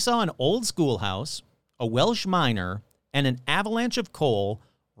 that she saw an old schoolhouse, a Welsh miner, and an avalanche of coal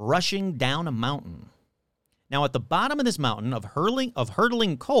rushing down a mountain. Now, at the bottom of this mountain of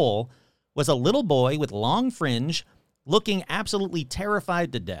hurtling coal was a little boy with long fringe, looking absolutely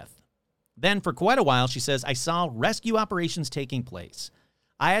terrified to death. Then, for quite a while, she says, I saw rescue operations taking place.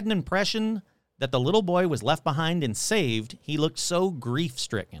 I had an impression that the little boy was left behind and saved. He looked so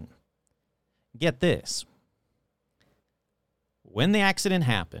grief-stricken. Get this. When the accident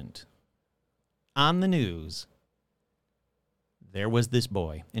happened, on the news, there was this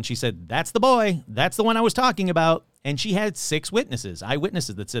boy. And she said, that's the boy. That's the one I was talking about. And she had 6 witnesses,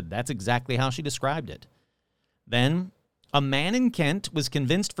 eyewitnesses, that said that's exactly how she described it. Then a man in Kent was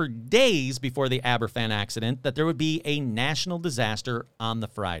convinced for days before the Aberfan accident that there would be a national disaster on the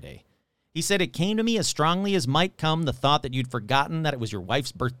Friday. He said, it came to me as strongly as might come the thought that you'd forgotten that it was your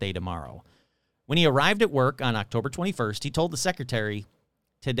wife's birthday tomorrow. When he arrived at work on October 21st, he told the secretary,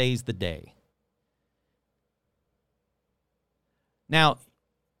 today's the day. Now,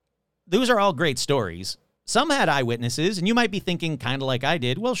 those are all great stories. Some had eyewitnesses, and you might be thinking, kind of like I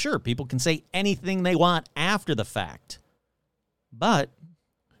did, well, sure, people can say anything they want after the fact. But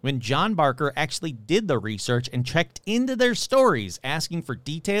when John Barker actually did the research and checked into their stories, asking for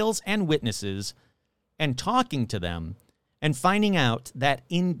details and witnesses, and talking to them, and finding out that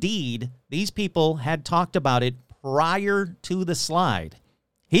indeed these people had talked about it prior to the slide,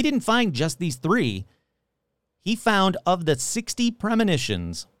 he didn't find just these 3. He found of the 60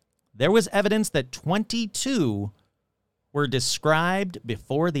 premonitions, there was evidence that 22 were described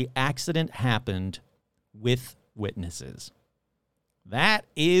before the accident happened with witnesses. That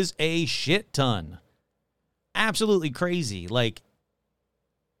is a shit ton. Absolutely crazy. Like,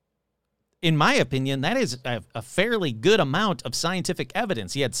 in my opinion, that is a fairly good amount of scientific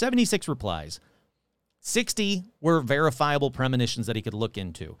evidence. He had 76 replies. 60 were verifiable premonitions that he could look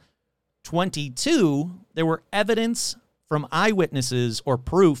into. 22, there were evidence from eyewitnesses or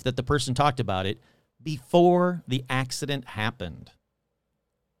proof that the person talked about it before the accident happened.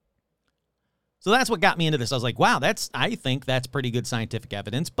 So that's what got me into this. I was like, wow, I think that's pretty good scientific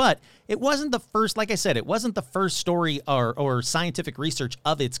evidence. But it wasn't the first, like I said, it wasn't the first story or scientific research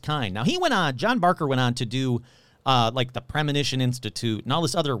of its kind. Now, John Barker went on to do like the Premonition Institute and all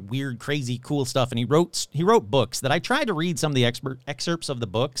this other weird, crazy, cool stuff. And he wrote books that I tried to read some of the excerpts of the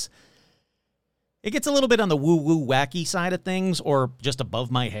books. It gets a little bit on the woo-woo wacky side of things or just above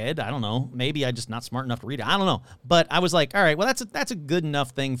my head. I don't know. Maybe I'm just not smart enough to read it. I don't know. But I was like, all right, well, that's a good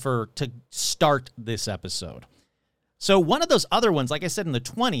enough thing to start this episode. So one of those other ones, like I said, in the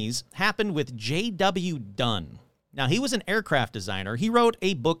 20s, happened with J.W. Dunn. Now, he was an aircraft designer. He wrote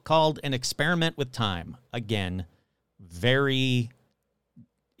a book called An Experiment with Time. Again, very,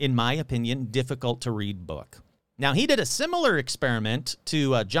 in my opinion, difficult to read book. Now, he did a similar experiment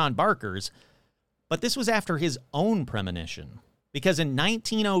to John Barker's, but this was after his own premonition. Because in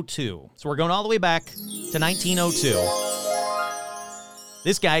 1902, so we're going all the way back to 1902,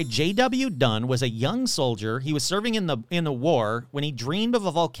 this guy, J.W. Dunn, was a young soldier. He was serving in the war when he dreamed of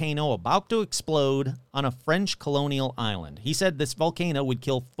a volcano about to explode on a French colonial island. He said this volcano would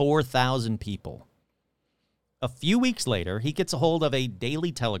kill 4,000 people. A few weeks later, he gets a hold of a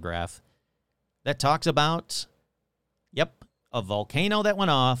Daily Telegraph that talks about, a volcano that went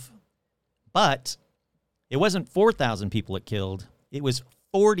off, but it wasn't 4,000 people it killed. It was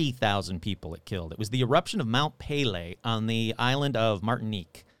 40,000 people it killed. It was the eruption of Mount Pelée on the island of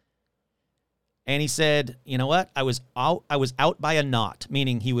Martinique. And he said, you know what? I was out by a knot,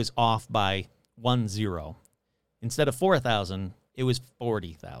 meaning he was off by 10. Instead of 4,000, it was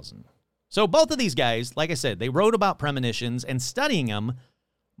 40,000. So both of these guys, like I said, they wrote about premonitions and studying them,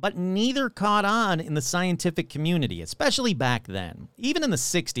 but neither caught on in the scientific community, especially back then. Even in the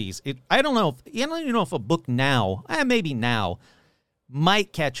 60s, I don't even know if a book now, maybe now,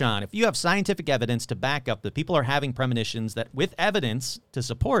 might catch on. If you have scientific evidence to back up that people are having premonitions that with evidence to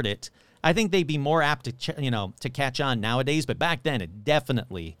support it, I think they'd be more apt to catch on nowadays. But back then, it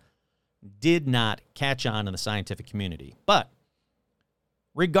definitely did not catch on in the scientific community. But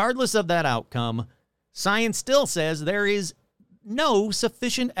regardless of that outcome, science still says there is no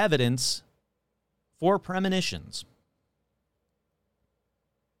sufficient evidence for premonitions.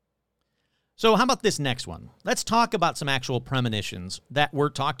 So how about this next one? Let's talk about some actual premonitions that were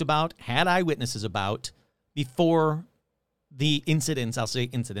talked about, had eyewitnesses about, before the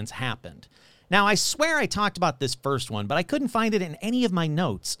incidents, happened. Now, I swear I talked about this first one, but I couldn't find it in any of my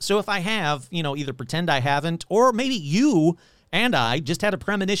notes. So if I have, either pretend I haven't, or maybe you and I just had a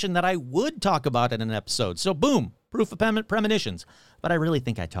premonition that I would talk about in an episode. So boom, proof of premonitions. But I really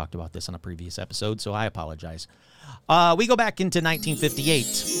think I talked about this on a previous episode, so I apologize. We go back into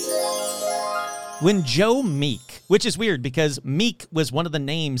 1958. When Joe Meek, which is weird because Meek was one of the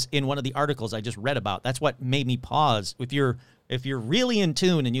names in one of the articles I just read about. That's what made me pause. If you're really in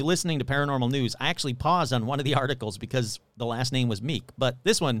tune and you're listening to Paranormal News, I actually paused on one of the articles because the last name was Meek. But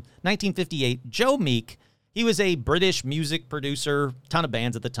this one, 1958, Joe Meek, he was a British music producer, ton of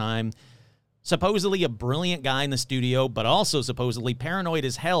bands at the time. Supposedly a brilliant guy in the studio, but also supposedly paranoid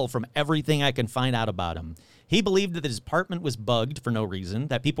as hell from everything I can find out about him. He believed that his apartment was bugged for no reason,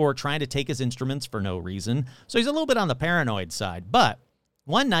 that people were trying to take his instruments for no reason. So he's a little bit on the paranoid side. But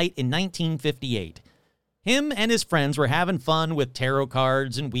one night in 1958, him and his friends were having fun with tarot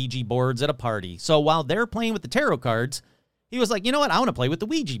cards and Ouija boards at a party. So while they're playing with the tarot cards, he was like, you know what? I want to play with the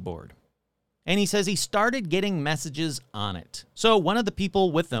Ouija board. And he says he started getting messages on it. So one of the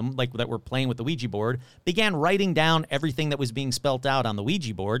people with them, like that were playing with the Ouija board, began writing down everything that was being spelt out on the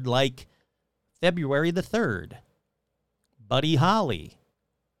Ouija board, like February the 3rd, Buddy Holly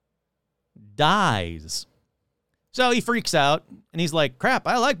dies. So he freaks out, and he's like, crap,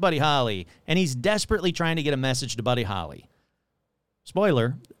 I like Buddy Holly. And he's desperately trying to get a message to Buddy Holly.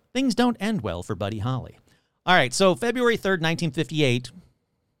 Spoiler, things don't end well for Buddy Holly. All right, so February 3rd, 1958...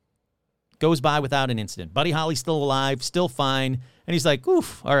 goes by without an incident. Buddy Holly's still alive, still fine. And he's like,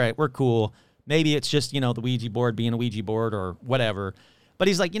 oof, all right, we're cool. Maybe it's just, the Ouija board being a Ouija board or whatever. But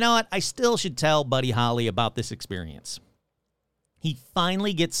he's like, you know what? I still should tell Buddy Holly about this experience. He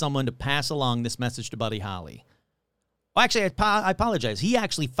finally gets someone to pass along this message to Buddy Holly. Well, actually, I apologize. He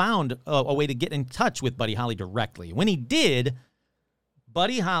actually found a way to get in touch with Buddy Holly directly. When he did,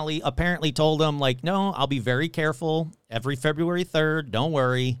 Buddy Holly apparently told him, like, no, I'll be very careful every February 3rd. Don't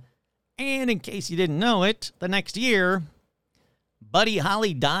worry. And in case you didn't know it, the next year, Buddy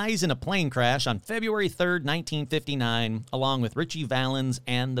Holly dies in a plane crash on February 3rd, 1959, along with Ritchie Valens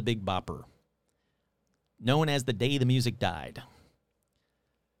and the Big Bopper, known as the day the music died.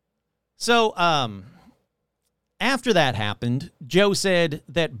 So, after that happened, Joe said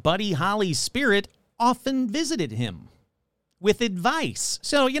that Buddy Holly's spirit often visited him with advice.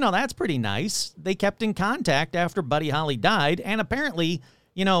 So, that's pretty nice. They kept in contact after Buddy Holly died, and apparently,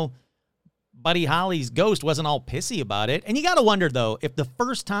 Buddy Holly's ghost wasn't all pissy about it. And you got to wonder, though, if the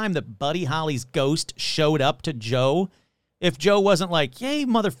first time that Buddy Holly's ghost showed up to Joe, if Joe wasn't like, yay,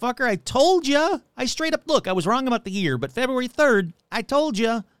 motherfucker, I told you. I straight up, look, I was wrong about the year, but February 3rd, I told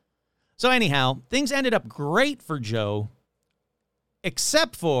you. So anyhow, things ended up great for Joe,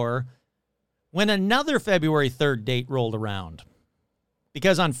 except for when another February 3rd date rolled around.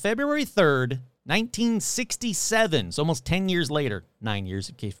 Because on February 3rd, 1967, so almost 10 years later, 9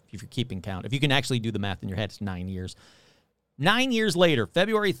 years if you're keeping count. If you can actually do the math in your head, it's 9 years. 9 years later,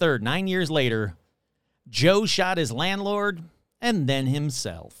 February 3rd, 9 years later, Joe shot his landlord and then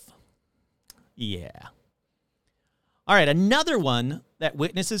himself. Yeah. All right, another one that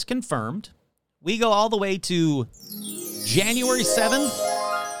witnesses confirmed. We go all the way to January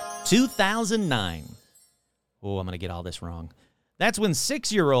 7th, 2009. Oh, I'm going to get all this wrong. That's when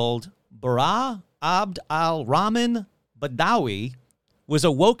 6-year-old Bara Abd al-Rahman Badawi was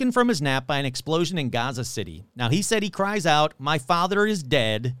awoken from his nap by an explosion in Gaza City. Now, he said he cries out, my father is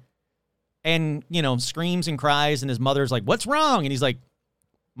dead, and, screams and cries, and his mother's like, what's wrong? And he's like,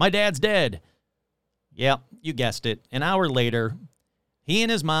 my dad's dead. Yeah, you guessed it. An hour later, he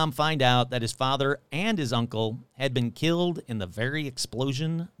and his mom find out that his father and his uncle had been killed in the very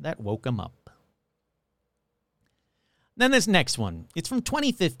explosion that woke him up. Then this next one, it's from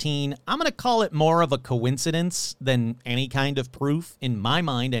 2015. I'm going to call it more of a coincidence than any kind of proof, in my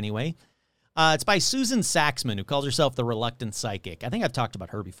mind anyway. It's by Susan Saxman, who calls herself the Reluctant Psychic. I think I've talked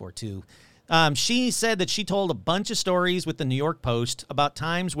about her before, too. She said that she told a bunch of stories with the New York Post about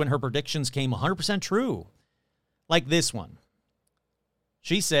times when her predictions came 100% true. Like this one.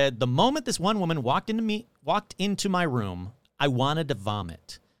 She said, the moment this one woman walked into my room, I wanted to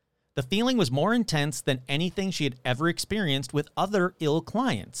vomit. The feeling was more intense than anything she had ever experienced with other ill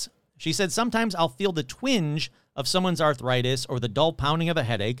clients. She said, sometimes I'll feel the twinge of someone's arthritis or the dull pounding of a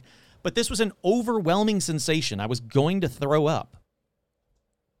headache, but this was an overwhelming sensation. I was going to throw up.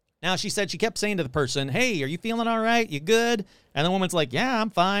 Now, she said she kept saying to the person, hey, are you feeling all right? You good? And the woman's like, yeah, I'm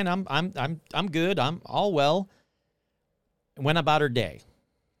fine. I'm good. I'm all well. And went about her day.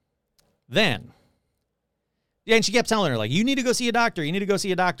 Then, yeah, and she kept telling her, like, you need to go see a doctor. You need to go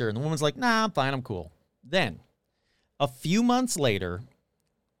see a doctor. And the woman's like, nah, I'm fine. I'm cool. Then, a few months later,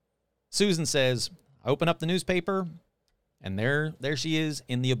 Susan says, I open up the newspaper, and there she is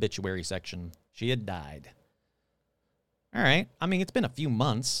in the obituary section. She had died. All right. I mean, it's been a few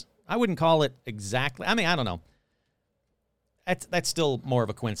months. I wouldn't call it exactly. I mean, I don't know. That's still more of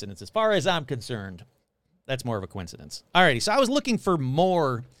a coincidence. As far as I'm concerned, that's more of a coincidence. All righty. So I was looking for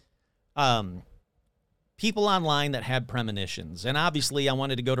more people online that had premonitions. And obviously, I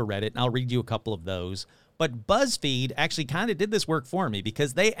wanted to go to Reddit, and I'll read you a couple of those. But BuzzFeed actually kind of did this work for me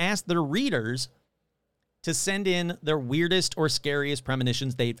because they asked their readers to send in their weirdest or scariest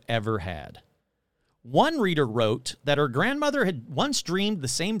premonitions they've ever had. One reader wrote that her grandmother had once dreamed the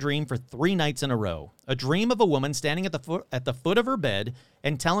same dream for 3 nights in a row. A dream of a woman standing at the foot of her bed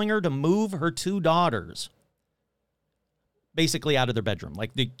and telling her to move her 2 daughters basically out of their bedroom.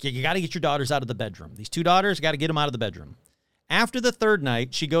 Like, you got to get your daughters out of the bedroom. These 2 daughters, got to get them out of the bedroom. After the 3rd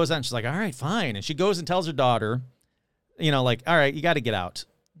night, she goes out and she's like, all right, fine. And she goes and tells her daughter, like, all right, you got to get out.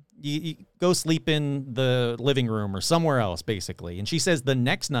 You go sleep in the living room or somewhere else, basically. And she says the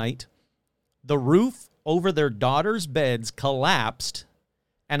next night, the roof over their daughters' beds collapsed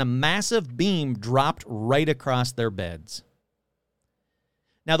and a massive beam dropped right across their beds.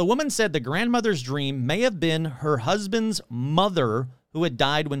 Now, the woman said the grandmother's dream may have been her husband's mother who had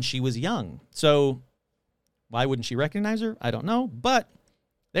died when she was young. So why wouldn't she recognize her? I don't know. But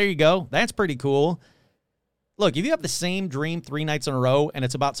there you go. That's pretty cool. Look, if you have the same dream 3 nights in a row and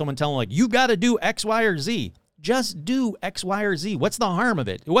it's about someone telling like, you got to do X, Y, or Z, just do X, Y, or Z. What's the harm of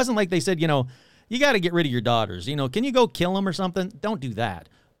it? It wasn't like they said, you got to get rid of your daughters. Can you go kill them or something? Don't do that.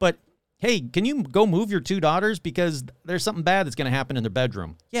 But hey, can you go move your 2 daughters because there's something bad that's going to happen in their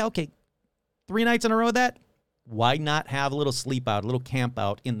bedroom? Yeah, okay. 3 nights in a row of that? Why not have a little sleep out, a little camp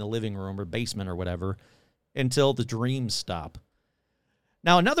out in the living room or basement or whatever until the dreams stop?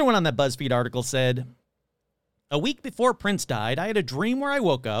 Now, another one on that BuzzFeed article said, a week before Prince died, I had a dream where I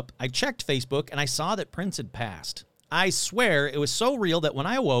woke up, I checked Facebook, and I saw that Prince had passed. I swear it was so real that when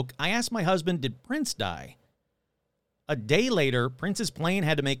I awoke, I asked my husband, did Prince die? A day later, Prince's plane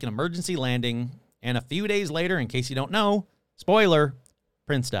had to make an emergency landing, and a few days later, in case you don't know, spoiler,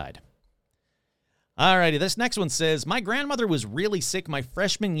 Prince died. Alrighty, this next one says, my grandmother was really sick my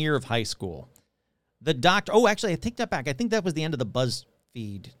freshman year of high school. The doctor, actually, I take that back. I think that was the end of the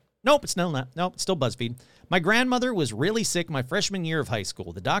BuzzFeed. Nope, it's still not. Nope, it's still BuzzFeed. My grandmother was really sick my freshman year of high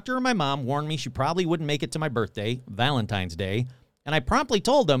school. The doctor and my mom warned me she probably wouldn't make it to my birthday, Valentine's Day, and I promptly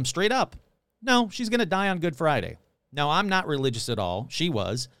told them straight up, no, she's going to die on Good Friday. Now, I'm not religious at all. She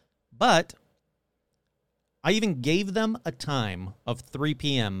was. But I even gave them a time of 3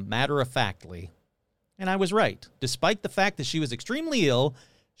 p.m., matter-of-factly, and I was right. Despite the fact that she was extremely ill,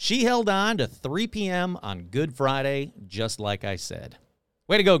 she held on to 3 p.m. on Good Friday, just like I said.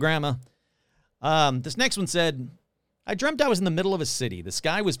 Way to go, Grandma. This next one said, I dreamt I was in the middle of a city. The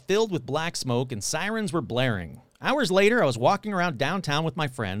sky was filled with black smoke and sirens were blaring. Hours later, I was walking around downtown with my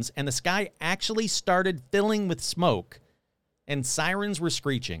friends, and the sky actually started filling with smoke, and sirens were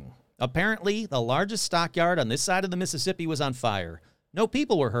screeching. Apparently, the largest stockyard on this side of the Mississippi was on fire. No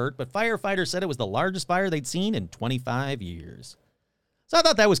people were hurt, but firefighters said it was the largest fire they'd seen in 25 years. So I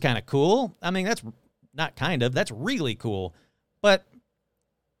thought that was kind of cool. I mean, that's not kind of, that's really cool. But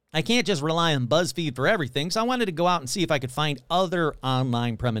I can't just rely on BuzzFeed for everything, so I wanted to go out and see if I could find other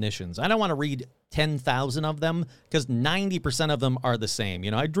online premonitions. I don't want to read 10,000 of them because 90% of them are the same.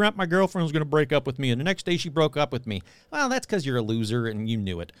 I dreamt my girlfriend was going to break up with me, and the next day she broke up with me. Well, that's because you're a loser and you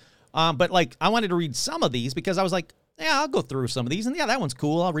knew it. But I wanted to read some of these because I was like, yeah, I'll go through some of these. And yeah, that one's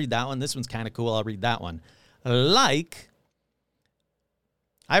cool. I'll read that one. This one's kind of cool. I'll read that one.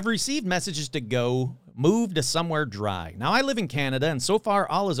 I've received messages to go move to somewhere dry. Now, I live in Canada, and so far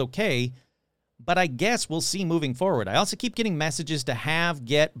all is okay, but I guess we'll see moving forward. I also keep getting messages to have,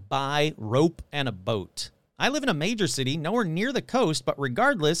 get, buy, rope, and a boat. I live in a major city, nowhere near the coast, but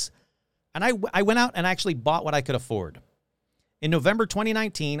regardless, and I went out and actually bought what I could afford. In November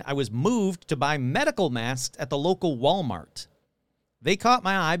 2019, I was moved to buy medical masks at the local Walmart. They caught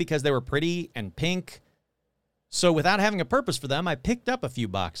my eye because they were pretty and pink. So without having a purpose for them, I picked up a few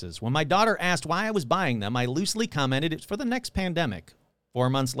boxes. When my daughter asked why I was buying them, I loosely commented it's for the next pandemic. 4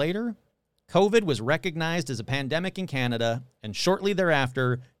 months later, COVID was recognized as a pandemic in Canada and shortly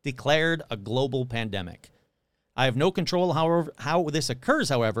thereafter declared a global pandemic. I have no control how this occurs,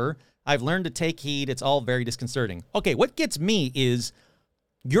 however. I've learned to take heed. It's all very disconcerting. Okay, what gets me is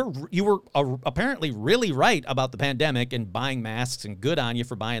you were apparently really right about the pandemic and buying masks, and good on you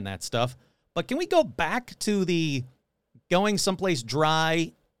for buying that stuff. But can we go back to the going someplace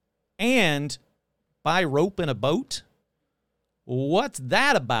dry and buy rope and a boat? What's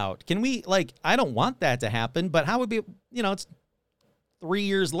that about? Can we, I don't want that to happen, but how would be, it's 3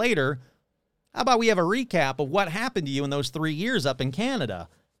 years later. How about we have a recap of what happened to you in those 3 years up in Canada?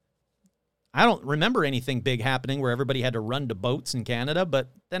 I don't remember anything big happening where everybody had to run to boats in Canada, but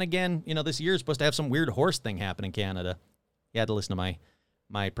then again, this year is supposed to have some weird horse thing happen in Canada. You had to listen to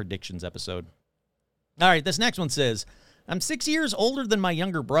my predictions episode. All right, this next one says, I'm 6 years older than my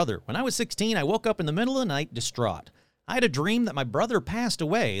younger brother. When I was 16, I woke up in the middle of the night distraught. I had a dream that my brother passed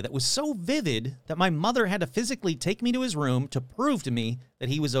away that was so vivid that my mother had to physically take me to his room to prove to me that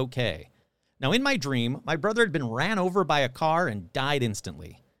he was okay. Now, in my dream, my brother had been ran over by a car and died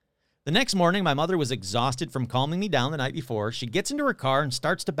instantly. The next morning, my mother was exhausted from calming me down the night before. She gets into her car and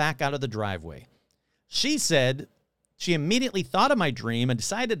starts to back out of the driveway. She said she immediately thought of my dream and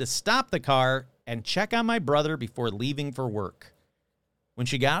decided to stop the car and check on my brother before leaving for work. When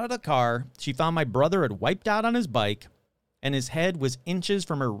she got out of the car, she found my brother had wiped out on his bike and his head was inches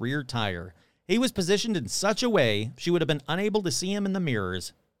from her rear tire. He was positioned in such a way she would have been unable to see him in the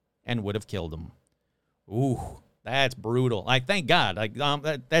mirrors and would have killed him. Ooh, that's brutal. Thank God.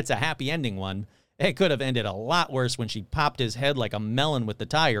 That's a happy ending one. It could have ended a lot worse when she popped his head like a melon with the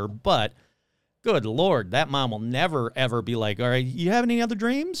tire, but good Lord, that mom will never, ever be like, all right, you have any other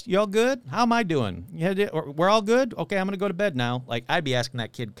dreams? You all good? How am I doing? We're all good? Okay, I'm going to go to bed now. I'd be asking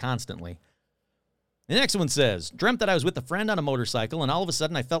that kid constantly. The next one says, dreamt that I was with a friend on a motorcycle, and all of a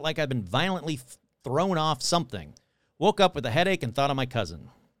sudden I felt like I'd been violently thrown off something. Woke up with a headache and thought of my cousin.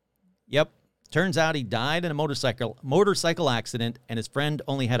 Yep, turns out he died in a motorcycle accident, and his friend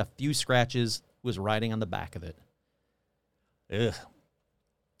only had a few scratches, was riding on the back of it. Ugh.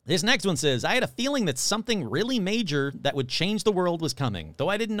 This next one says, I had a feeling that something really major that would change the world was coming, though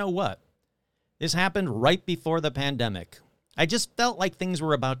I didn't know what. This happened right before the pandemic. I just felt like things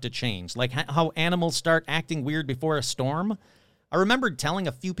were about to change, like how animals start acting weird before a storm. I remembered telling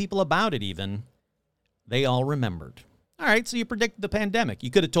a few people about it even. They all remembered. All right, so you predicted the pandemic. You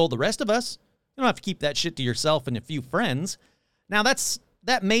could have told the rest of us. You don't have to keep that shit to yourself and a few friends. Now,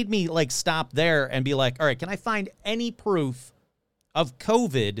 that made me stop there and be like, all right, can I find any proof of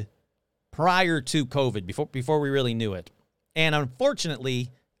COVID prior to COVID, before we really knew it? And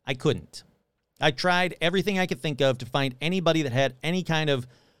unfortunately, I couldn't. I tried everything I could think of to find anybody that had any kind of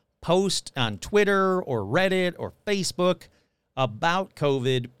post on Twitter or Reddit or Facebook about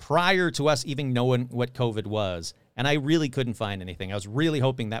COVID prior to us even knowing what COVID was. And I really couldn't find anything. I was really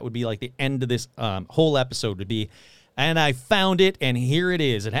hoping that would be the end of this whole episode would be. And I found it, and here it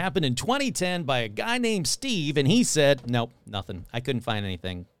is. It happened in 2010 by a guy named Steve, and he said, nope, nothing. I couldn't find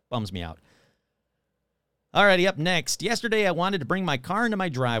anything. Bums me out. Alrighty, up next. Yesterday, I wanted to bring my car into my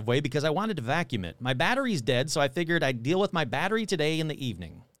driveway because I wanted to vacuum it. My battery's dead, so I figured I'd deal with my battery today in the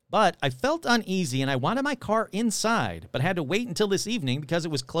evening. But I felt uneasy, and I wanted my car inside, but had to wait until this evening because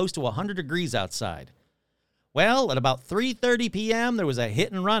it was close to 100 degrees outside. Well, at about 3:30 p.m., there was a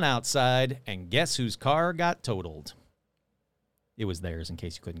hit and run outside, and guess whose car got totaled? It was theirs, in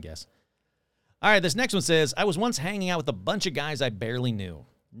case you couldn't guess. All right, this next one says, I was once hanging out with a bunch of guys I barely knew.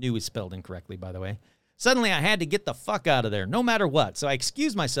 Knew is spelled incorrectly, by the way. Suddenly, I had to get the fuck out of there, no matter what, so I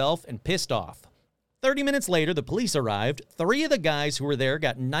excused myself and pissed off. 30 minutes later, the police arrived. 3 of the guys who were there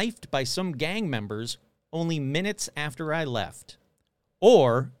got knifed by some gang members only minutes after I left.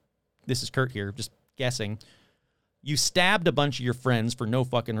 Or, this is Kurt here, just guessing, you stabbed a bunch of your friends for no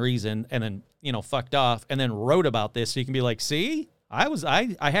fucking reason and then, fucked off and then wrote about this so you can be like, see, I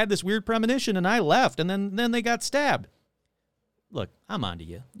had this weird premonition and I left and then they got stabbed. Look, I'm onto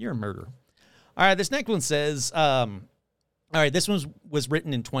you. You're a murderer. All right, this next one says, this one was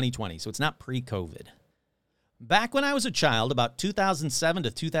written in 2020, so it's not pre-COVID. Back when I was a child, about 2007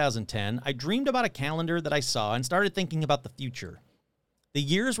 to 2010, I dreamed about a calendar that I saw and started thinking about the future. The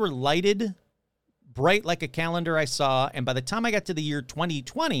years were lighted bright like a calendar I saw, and by the time I got to the year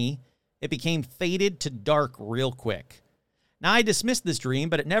 2020, it became faded to dark real quick. Now, I dismissed this dream,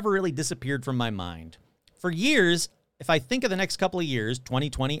 but it never really disappeared from my mind. For years, if I think of the next couple of years,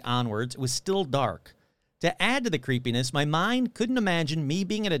 2020 onwards, it was still dark. To add to the creepiness, my mind couldn't imagine me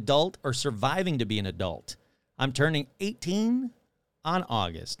being an adult or surviving to be an adult. I'm turning 18 on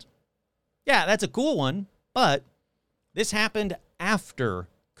August. Yeah, that's a cool one, but this happened after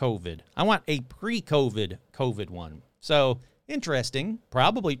COVID. I want a pre-COVID COVID one. So, interesting.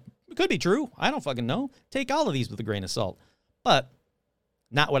 Probably could be true. I don't fucking know. Take all of these with a grain of salt. But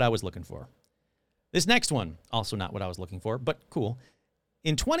not what I was looking for. This next one, also not what I was looking for, but cool.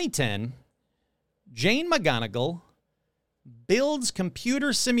 In 2010, Jane McGonigal builds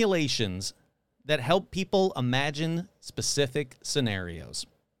computer simulations that help people imagine specific scenarios.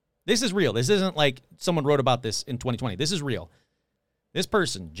 This is real. This isn't like someone wrote about this in 2020. This is real. This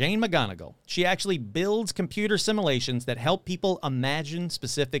person, Jane McGonigal, she actually builds computer simulations that help people imagine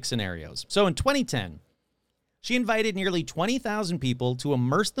specific scenarios. So in 2010, she invited nearly 20,000 people to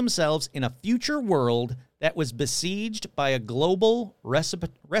immerse themselves in a future world that was besieged by a global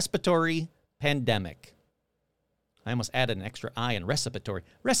respiratory pandemic. I almost added an extra I in respiratory.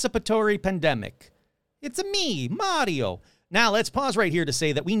 Respiratory pandemic. It's a me, Mario. Now, let's pause right here to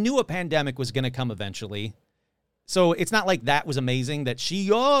say that we knew a pandemic was going to come eventually. So it's not like that was amazing that she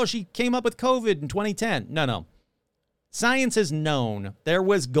came up with COVID in 2010. No. Science has known there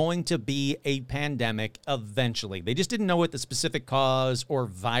was going to be a pandemic eventually. They just didn't know what the specific cause or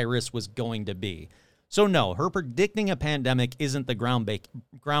virus was going to be. So no, her predicting a pandemic isn't the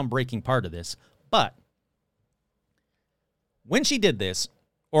groundbreaking part of this. But when she did this,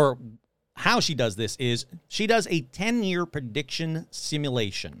 or how she does this, is she does a 10-year prediction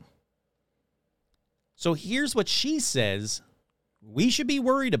simulation. So here's what she says we should be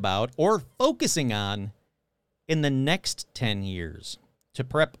worried about or focusing on in the next 10 years to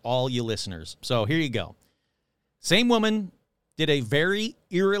prep all you listeners. So here you go. Same woman did a very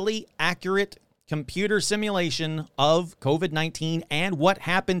eerily accurate computer simulation of COVID-19 and what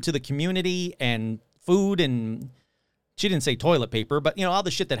happened to the community and food, and she didn't say toilet paper, but all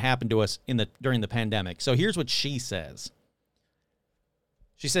the shit that happened to us during the pandemic. So here's what she says.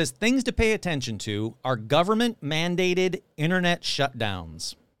 She says things to pay attention to are government-mandated internet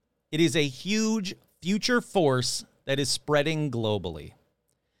shutdowns. It is a huge future force that is spreading globally.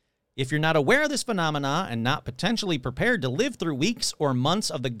 If you're not aware of this phenomena and not potentially prepared to live through weeks or months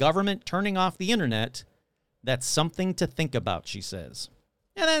of the government turning off the internet, that's something to think about, she says.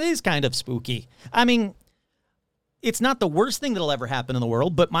 And that is kind of spooky. I mean, it's not the worst thing that'll ever happen in the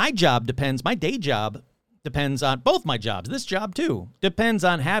world, but my day job depends on both my jobs. This job, too, depends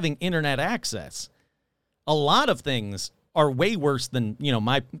on having internet access. A lot of things are way worse than,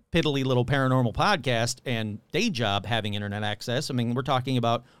 my piddly little paranormal podcast and day job having internet access. I mean, we're talking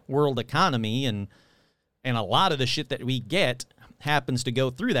about world economy, and a lot of the shit that we get happens to go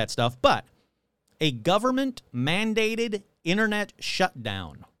through that stuff. But a government-mandated internet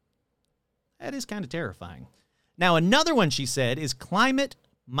shutdown, that is kind of terrifying. Now, another one she said is climate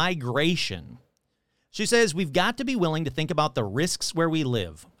migration. She says we've got to be willing to think about the risks where we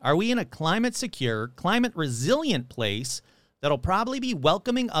live. Are we in a climate-secure, climate-resilient place that'll probably be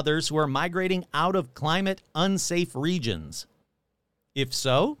welcoming others who are migrating out of climate-unsafe regions? If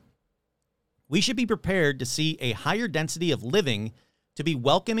so, we should be prepared to see a higher density of living to be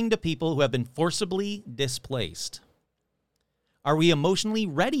welcoming to people who have been forcibly displaced. Are we emotionally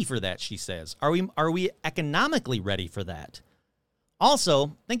ready for that, she says? Are we economically ready for that?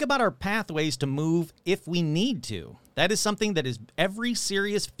 Also, think about our pathways to move if we need to. That is something that is every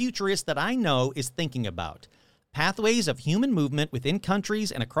serious futurist that I know is thinking about. Pathways of human movement within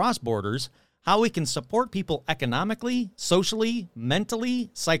countries and across borders, how we can support people economically, socially,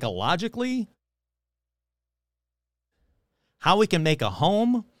 mentally, psychologically, how we can make a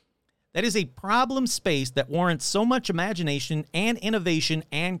home. That is a problem space that warrants so much imagination and innovation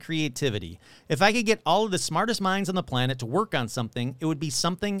and creativity. If I could get all of the smartest minds on the planet to work on something, it would be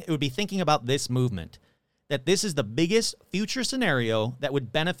thinking about this movement. That this is the biggest future scenario that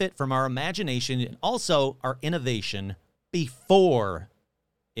would benefit from our imagination and also our innovation before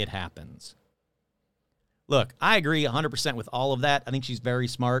it happens. Look, I agree 100% with all of that. I think she's very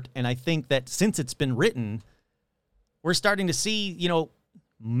smart. And I think that since it's been written, we're starting to see,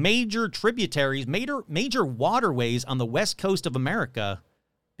 major tributaries, major waterways on the west coast of America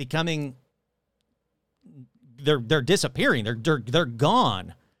becoming, they're disappearing. They're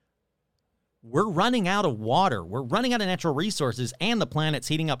gone. We're running out of water. We're running out of natural resources, and the planet's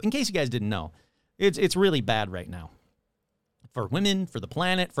heating up. In case you guys didn't know, it's really bad right now. For women, for the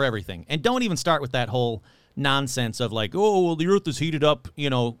planet, for everything. And don't even start with that whole nonsense of like, oh, well, the earth is heated up,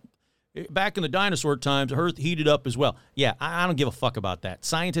 back in the dinosaur times, the earth heated up as well. Yeah, I don't give a fuck about that.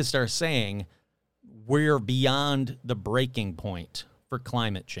 Scientists are saying we're beyond the breaking point for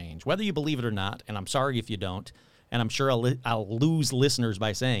climate change, whether you believe it or not, and I'm sorry if you don't, and I'm sure I'll lose listeners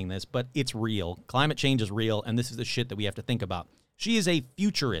by saying this, but it's real. Climate change is real, and this is the shit that we have to think about. She is a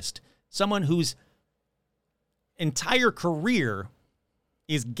futurist, someone whose entire career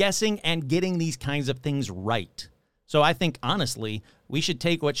is guessing and getting these kinds of things right. So I think, honestly, we should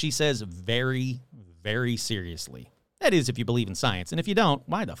take what she says very, very seriously. That is, if you believe in science. And if you don't,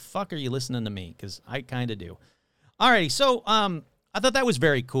 why the fuck are you listening to me? Because I kind of do. Alrighty, so I thought that was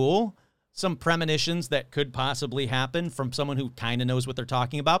very cool. Some premonitions that could possibly happen from someone who kind of knows what they're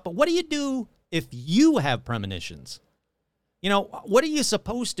talking about. But what do you do if you have premonitions? What are you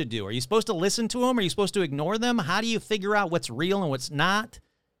supposed to do? Are you supposed to listen to them? Are you supposed to ignore them? How do you figure out what's real and what's not?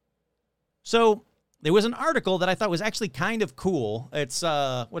 So there was an article that I thought was actually kind of cool. It's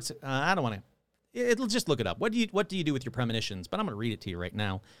I don't want to. It'll just look it up. What do you do with your premonitions? But I'm going to read it to you right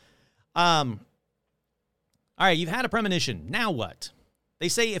now. All right, you've had a premonition. Now what? They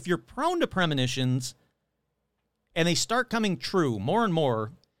say if you're prone to premonitions and they start coming true more and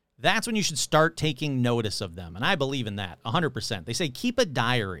more, that's when you should start taking notice of them. And I believe in that 100%. They say keep a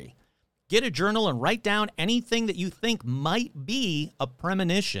diary. Get a journal and write down anything that you think might be a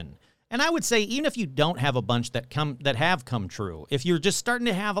premonition. And I would say even if you don't have a bunch that have come true, if you're just starting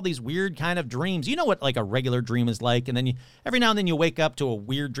to have all these weird kind of dreams, you know what like a regular dream is like, and then every now and then you wake up to a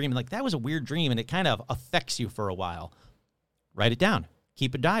weird dream and like that was a weird dream and it kind of affects you for a while. Write it down.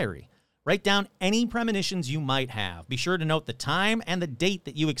 Keep a diary. Write down any premonitions you might have. Be sure to note the time and the date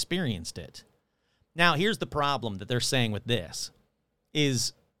that you experienced it. Now, here's the problem that they're saying with this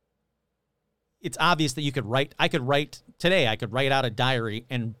is it's obvious that I could write out a diary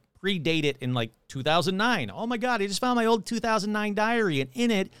and predate it in like 2009. Oh my God, I just found my old 2009 diary, and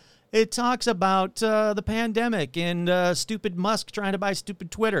in it talks about the pandemic and stupid Musk trying to buy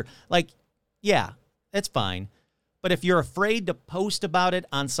stupid Twitter. Like, yeah, that's fine. But if you're afraid to post about it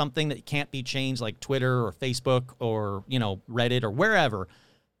on something that can't be changed, like Twitter or Facebook or, Reddit or wherever,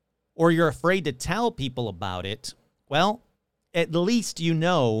 or you're afraid to tell people about it, well, at least you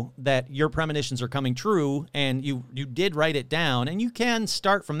know that your premonitions are coming true and you did write it down, and you can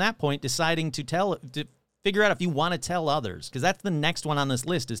start from that point deciding to figure out if you want to tell others, because that's the next one on this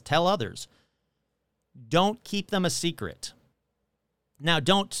list is tell others. Don't keep them a secret. Now,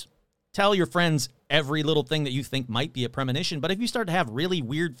 don't tell your friends every little thing that you think might be a premonition, but if you start to have really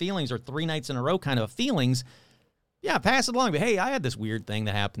weird feelings or 3 nights in a row kind of feelings, yeah, pass it along. But hey, I had this weird thing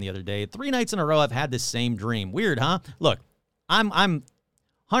that happened the other day. 3 nights in a row, I've had this same dream. Weird, huh? Look, I'm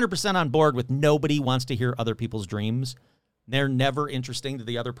 100% on board with nobody wants to hear other people's dreams. They're never interesting to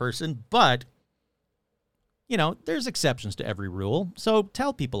the other person, but, there's exceptions to every rule. So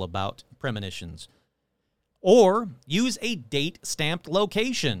tell people about premonitions. Or use a date-stamped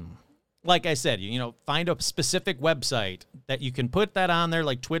location. Like I said, find a specific website that you can put that on there,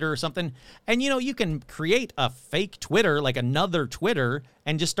 like Twitter or something. And, you can create a fake Twitter, like another Twitter,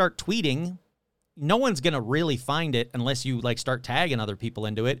 and just start tweeting. No one's going to really find it unless you, start tagging other people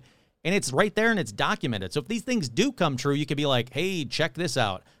into it. And it's right there and it's documented. So if these things do come true, you could be like, hey, check this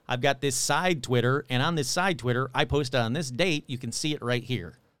out. I've got this side Twitter, and on this side Twitter, I posted on this date. You can see it right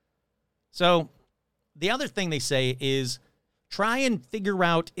here. So the other thing they say is, try and figure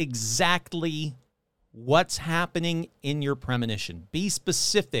out exactly what's happening in your premonition. Be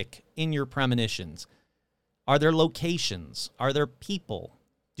specific in your premonitions. Are there locations? Are there people?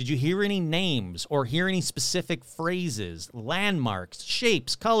 Did you hear any names or hear any specific phrases, landmarks,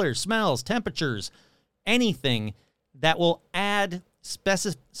 shapes, colors, smells, temperatures, anything that will add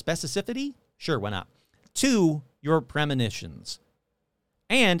specificity? Sure, why not? To your premonitions.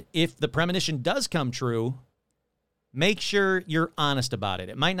 And if the premonition does come true, make sure you're honest about it.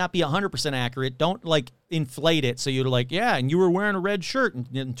 It might not be 100% accurate. Don't inflate it so you're like, yeah, and you were wearing a red shirt,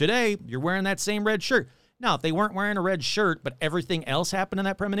 and today you're wearing that same red shirt. Now, if they weren't wearing a red shirt, but everything else happened in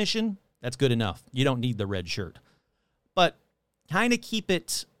that premonition, that's good enough. You don't need the red shirt. But kind of keep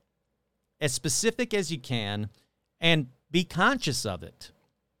it as specific as you can and be conscious of it.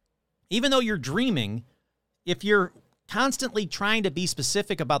 Even though you're dreaming, if you're constantly trying to be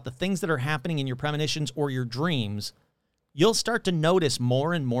specific about the things that are happening in your premonitions or your dreams, you'll start to notice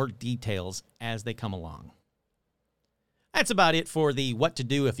more and more details as they come along. That's about it for the what to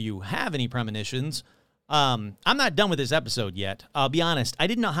do if you have any premonitions. I'm not done with this episode yet. I'll be honest, I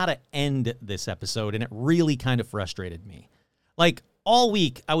didn't know how to end this episode, and it really kind of frustrated me. All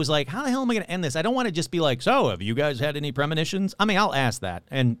week, I was like, how the hell am I going to end this? I don't want to just be like, so, have you guys had any premonitions? I mean, I'll ask that,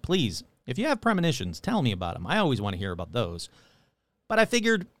 and please, if you have premonitions, tell me about them. I always want to hear about those. But I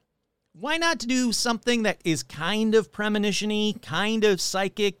figured, why not do something that is kind of premonition-y, kind of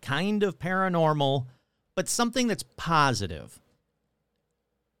psychic, kind of paranormal, but something that's positive?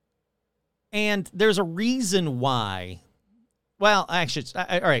 And there's a reason why. Well, actually,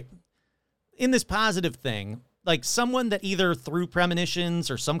 all right. In this positive thing, someone that either through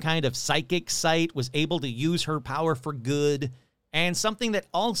premonitions or some kind of psychic site was able to use her power for good, and something that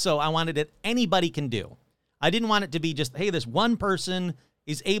also I wanted that anybody can do. I didn't want it to be just, hey, this one person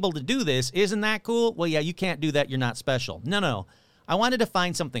is able to do this. Isn't that cool? Well, yeah, you can't do that. You're not special. No. I wanted to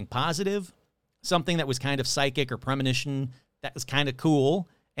find something positive, something that was kind of psychic or premonition that was kind of cool,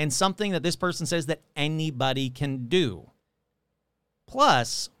 and something that this person says that anybody can do.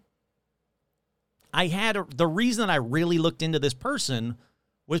 Plus, the reason that I really looked into this person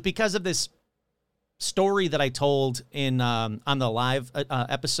was because of this story that I told in on the live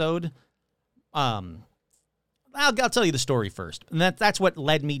episode. I'll tell you the story first, and that's what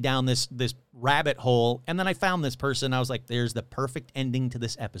led me down this rabbit hole. And then I found this person. I was like, "There's the perfect ending to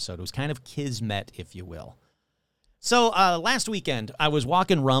this episode." It was kind of kismet, if you will. So last weekend, I was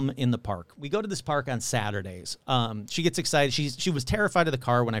walking Rum in the park. We go to this park on Saturdays. She gets excited. She was terrified of the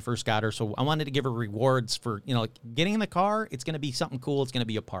car when I first got her, so I wanted to give her rewards for, like getting in the car. It's going to be something cool. It's going to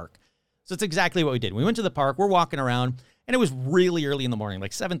be a park. So it's exactly what we did. We went to the park. We're walking around, and it was really early in the morning,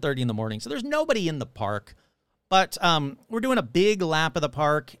 like 7:30 in the morning. So there's nobody in the park. But we're doing a big lap of the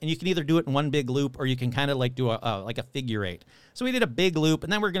park, and you can either do it in one big loop or you can kind of like do a figure eight. So we did a big loop,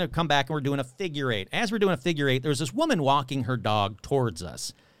 and then we're going to come back and we're doing a figure eight. As we're doing a figure eight, there's this woman walking her dog towards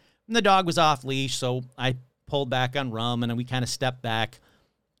us. And the dog was off leash, so I pulled back on Rum, and then we kind of stepped back.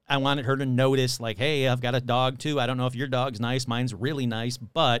 I wanted her to notice, like, hey, I've got a dog too. I don't know if your dog's nice. Mine's really nice,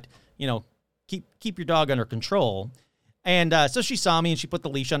 but, keep your dog under control. And so she saw me and she put the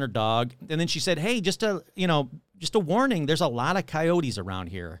leash on her dog. And then she said, hey, just a warning. There's a lot of coyotes around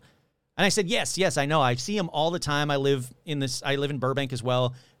here. And I said, yes, I know. I see them all the time. I live in Burbank as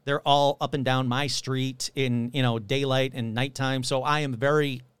well. They're all up and down my street in, daylight and nighttime. So I am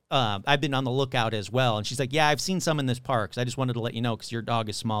very, I've been on the lookout as well. And she's like, yeah, I've seen some in this park. So I just wanted to let you know, because your dog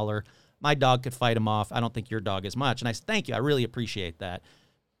is smaller. My dog could fight them off. I don't think your dog is much. And I said, thank you. I really appreciate that.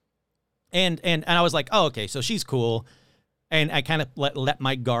 And I was like, oh, okay. So she's cool. And I kind of let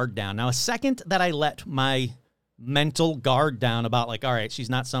my guard down. Now, a second that I let my mental guard down about, like, all right, she's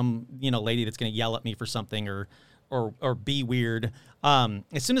not some, lady that's going to yell at me for something or be weird. As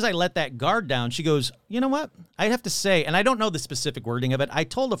soon as I let that guard down, she goes, you know what? I'd have to say, and I don't know the specific wording of it. I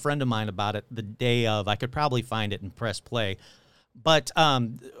told a friend of mine about it the day of. I could probably find it and press play. But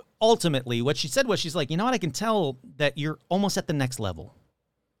ultimately, what she said was, she's like, you know what? I can tell that you're almost at the next level.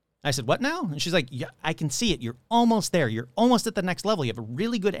 I said, what now? And she's like, yeah, I can see it. You're almost there. You're almost at the next level. You have a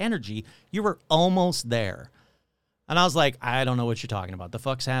really good energy. You were almost there. And I was like, I don't know what you're talking about. The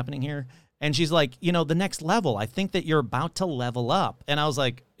fuck's happening here? And she's like, the next level. I think that you're about to level up. And I was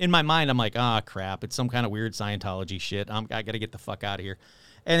like, in my mind, I'm like, crap. It's some kind of weird Scientology shit. I got to get the fuck out of here.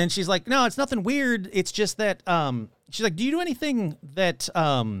 And then she's like, no, it's nothing weird. It's just that, she's like, do you do anything that,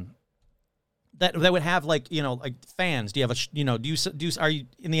 that would have like fans? Do you have are you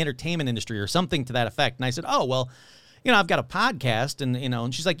in the entertainment industry or something to that effect? And I said, oh, well, I've got a podcast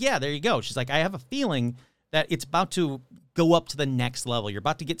and she's like, yeah, there you go. She's like, I have a feeling that it's about to go up to the next level. You're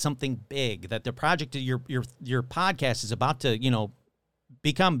about to get something big, that the project of your podcast is about to,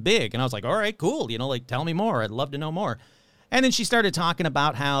 become big. And I was like, all right, cool. Tell me more. I'd love to know more. And then she started talking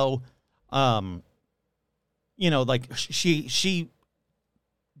about how, she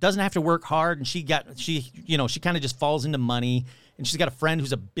doesn't have to work hard, and she kind of just falls into money, and she's got a friend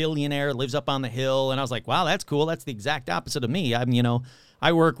who's a billionaire, lives up on the hill. And I was like, wow, that's cool. That's the exact opposite of me.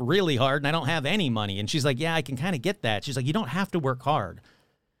 I work really hard and I don't have any money. And she's like, yeah, I can kind of get that. She's like, you don't have to work hard.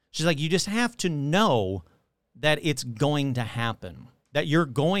 She's like, you just have to know that it's going to happen, that you're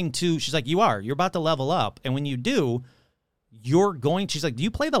going to, she's like, you're about to level up. And when you do, she's like, do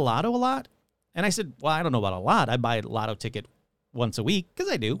you play the lotto a lot? And I said, well, I don't know about a lot. I buy a lotto ticket once a week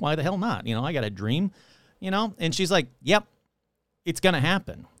because I do. Why the hell not? I got a dream, And she's like, yep, it's going to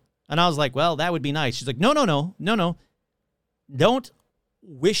happen. And I was like, well, that would be nice. She's like, no. Don't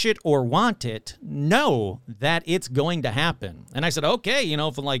wish it or want it. Know that it's going to happen. And I said, okay,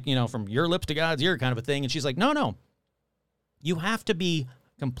 from your lips to God's ear kind of a thing. And she's like, no. You have to be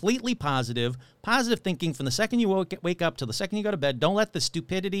completely positive thinking from the second you wake up to the second you go to bed. Don't let the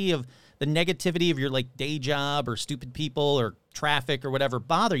stupidity of the negativity of your day job or stupid people or traffic or whatever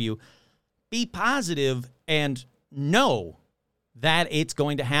bother you. Be positive and know that it's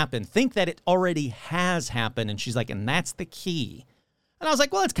going to happen. Think that it already has happened. And she's like, and that's the key. And I was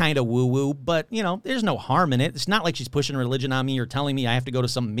like, well, it's kind of woo-woo, but, there's no harm in it. It's not like she's pushing religion on me or telling me I have to go to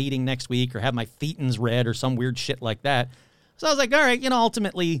some meeting next week or have my thetans read or some weird shit like that. So I was like, all right,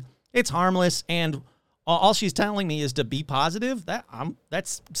 ultimately it's harmless, and all she's telling me is to be positive.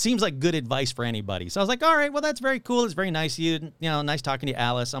 That seems like good advice for anybody. So I was like, all right, well, that's very cool. It's very nice of you. Nice talking to you,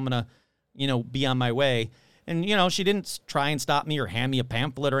 Alice. I'm going to, be on my way. And, she didn't try and stop me or hand me a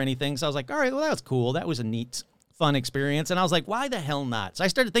pamphlet or anything. So I was like, all right, well, that was cool. That was a neat, fun experience. And I was like, why the hell not? So I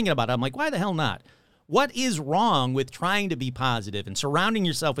started thinking about it. I'm like, why the hell not? What is wrong with trying to be positive and surrounding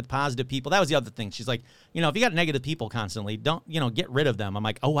yourself with positive people? That was the other thing. She's like, if you got negative people constantly, don't, get rid of them. I'm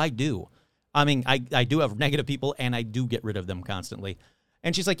like, oh, I do. I mean, I do have negative people and I do get rid of them constantly.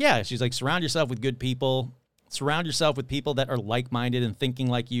 And she's like, yeah, she's like, surround yourself with good people. Surround yourself with people that are like-minded and thinking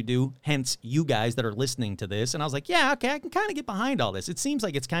like you do. Hence, you guys that are listening to this. And I was like, yeah, okay, I can kind of get behind all this. It seems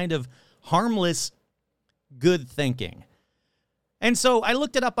like it's kind of harmless, good thinking. And so I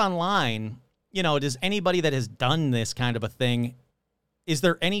looked it up online. Does anybody that has done this kind of a thing, is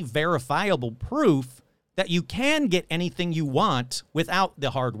there any verifiable proof that you can get anything you want without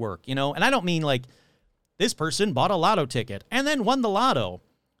the hard work, And I don't mean like this person bought a lotto ticket and then won the lotto.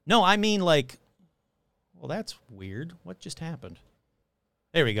 No, I mean like, well, that's weird. What just happened?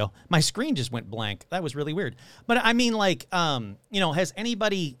 There we go. My screen just went blank. That was really weird. But I mean like, has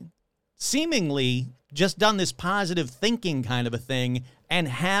anybody seemingly just done this positive thinking kind of a thing and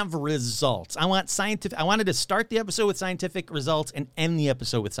have results? I wanted to start the episode with scientific results and end the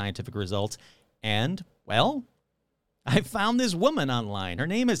episode with scientific results. And, well, I found this woman online. Her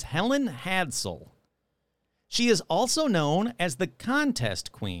name is Helen Hadsell. She is also known as the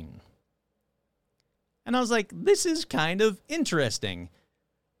contest queen. And I was like, this is kind of interesting.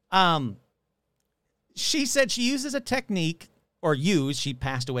 She said she uses a technique, she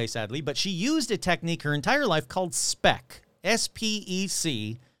passed away sadly, but she used a technique her entire life called SPEC,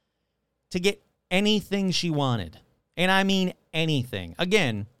 S-P-E-C, to get anything she wanted. And I mean anything.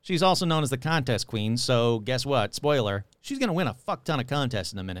 Again, she's also known as the contest queen, so guess what? Spoiler, she's going to win a fuck ton of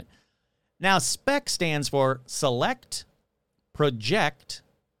contests in a minute. Now, SPEC stands for Select, Project,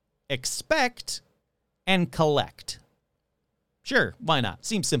 Expect, and Collect. Sure, why not?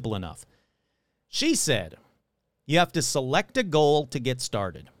 Seems simple enough. She said, you have to select a goal to get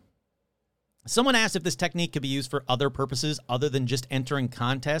started. Someone asked if this technique could be used for other purposes other than just entering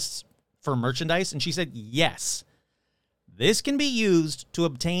contests for merchandise, and she said, yes. This can be used to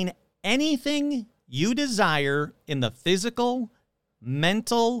obtain anything you desire in the physical,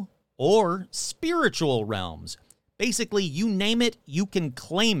 mental, or spiritual realms. Basically, you name it, you can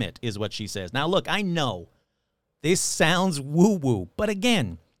claim it, is what she says. Now, look, I know this sounds woo-woo, but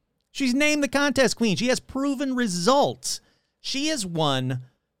again, she's named the contest queen. She has proven results. She has won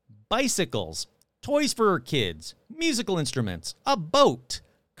bicycles, toys for her kids, musical instruments, a boat,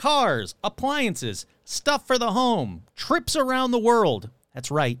 cars, appliances, stuff for the home, trips around the world.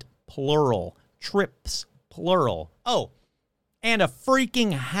 That's right, plural. Trips, plural. Oh, and a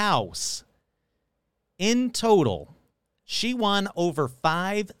freaking house. In total, she won over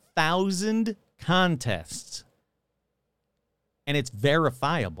 5,000 contests. And it's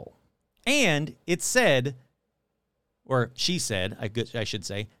verifiable. And it said, or she said, I should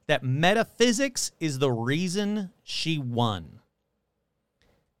say, that metaphysics is the reason she won.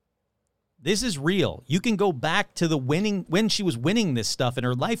 This is real. You can go back to the when she was winning this stuff in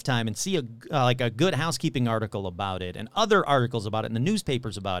her lifetime and see a Good Housekeeping article about it and other articles about it in the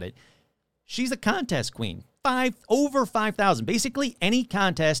newspapers about it. She's a contest queen. Over 5,000. Basically, any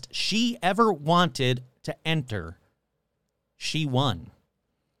contest she ever wanted to enter, she won.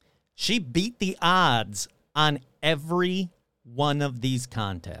 She beat the odds on every one of these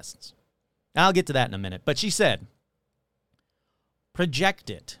contests. I'll get to that in a minute. But she said, project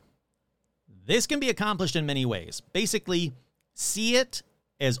it. This can be accomplished in many ways. Basically, see it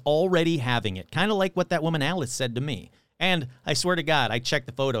as already having it. Kind of like what that woman Alice said to me. And I swear to God, I checked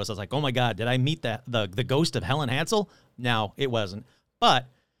the photos. I was like, oh my God, did I meet the ghost of Helen Hadsell? No, it wasn't. But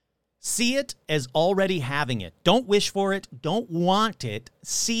see it as already having it. Don't wish for it. Don't want it.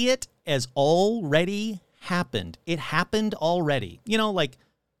 See it as already happened. It happened already. You know, like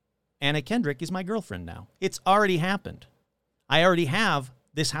Anna Kendrick is my girlfriend now. It's already happened. I already have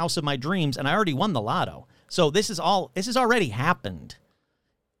this house of my dreams, and I already won the lotto. So this has already happened.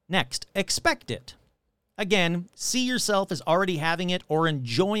 Next, expect it. Again, see yourself as already having it or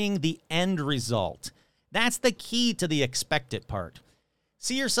enjoying the end result. That's the key to the expect it part.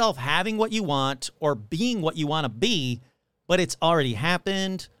 See yourself having what you want or being what you want to be, but it's already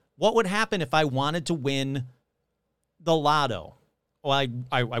happened. What would happen if I wanted to win the lotto? Well,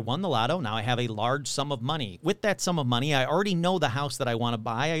 I won the lotto. Now I have a large sum of money. With that sum of money, I already know the house that I want to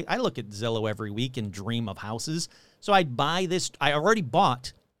buy. I look at Zillow every week and dream of houses. So I'd buy this. I already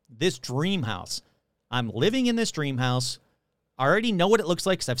bought this dream house. I'm living in this dream house. I already know what it looks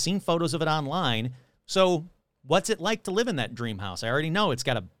like because I've seen photos of it online. So what's it like to live in that dream house? I already know it's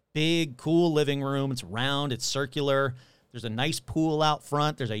got a big, cool living room. It's round. It's circular. There's a nice pool out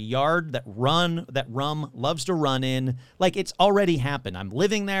front. There's a yard that Rum loves to run in. Like, it's already happened. I'm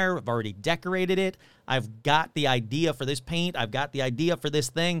living there. I've already decorated it. I've got the idea for this paint. I've got the idea for this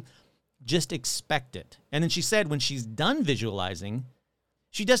thing. Just expect it. And then she said when she's done visualizing,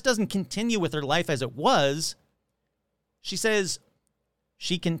 she just doesn't continue with her life as it was. She says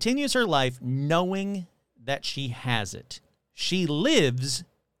she continues her life knowing that she has it. She lives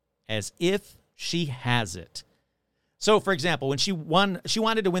as if she has it. So, for example, when she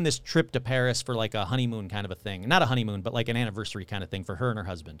wanted to win this trip to Paris for like a honeymoon kind of a thing. Not a honeymoon, but like an anniversary kind of thing for her and her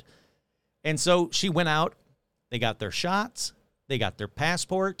husband. And so she went out. They got their shots. They got their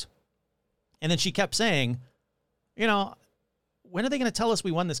passport. And then she kept saying, you know, when are they going to tell us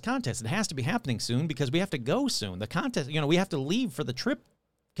we won this contest? It has to be happening soon because we have to go soon. The contest, you know, we have to leave for the trip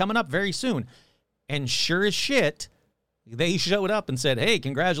coming up very soon. And sure as shit, they showed up and said, hey,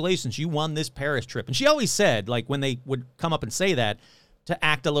 congratulations, you won this Paris trip. And she always said, like, when they would come up and say that, to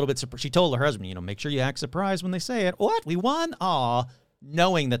act a little bit surprised. She told her husband, make sure you act surprised when they say it. What? We won? Aw,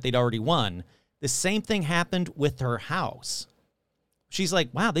 knowing that they'd already won. The same thing happened with her house. She's like,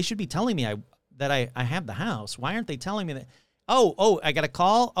 wow, they should be telling me that I have the house. Why aren't they telling me that? Oh, I got a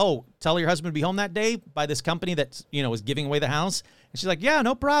call. Oh, tell your husband to be home that day by this company that, was giving away the house. And she's like, yeah,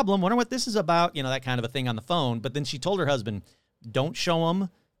 no problem. Wonder what this is about. That kind of a thing on the phone. But then she told her husband, don't show them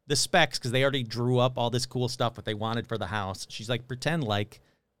the specs because they already drew up all this cool stuff that they wanted for the house. She's like, pretend like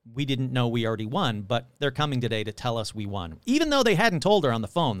we didn't know we already won, but they're coming today to tell us we won. Even though they hadn't told her on the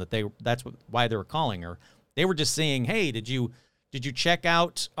phone that's why they were calling her. They were just saying, hey, did you check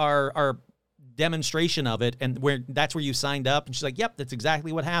out our demonstration of it, and that's where you signed up? And she's like, yep, that's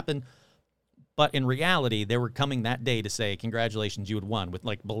exactly what happened. But in reality, they were coming that day to say, congratulations, you had won, with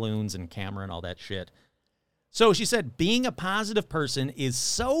like balloons and camera and all that shit. So she said, being a positive person is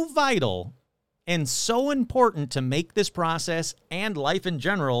so vital and so important to make this process and life in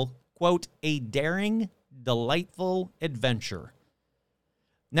general, quote, a daring, delightful adventure.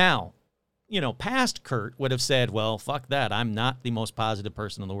 Now, past Kurt would have said, well, fuck that. I'm not the most positive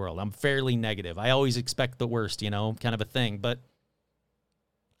person in the world. I'm fairly negative. I always expect the worst, kind of a thing. But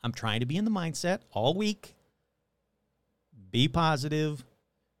I'm trying to be in the mindset all week. Be positive.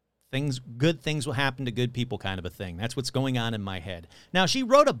 Good things will happen to good people kind of a thing. That's what's going on in my head. Now, she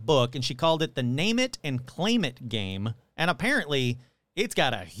wrote a book, and she called it The Name It and Claim It Game. And apparently, it's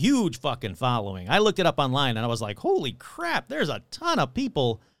got a huge fucking following. I looked it up online, and I was like, holy crap, there's a ton of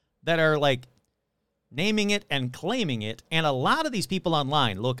people that are like naming it and claiming it. And a lot of these people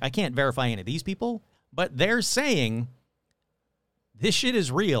online, look, I can't verify any of these people, but they're saying this shit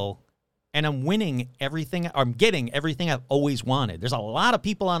is real and I'm winning everything. I'm getting everything I've always wanted. There's a lot of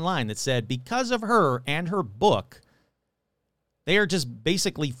people online that said because of her and her book, they are just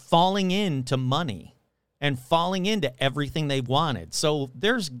basically falling into money and falling into everything they've wanted. So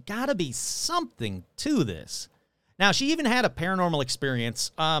there's got to be something to this. Now, she even had a paranormal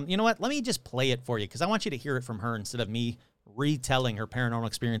experience. You know what? Let me just play it for you because I want you to hear it from her instead of me retelling her paranormal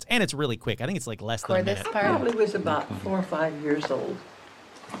experience. And it's really quick. I think it's like less than a minute. I probably was about 4 or 5 years old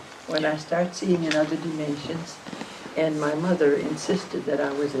when I started seeing in other dimensions. And my mother insisted that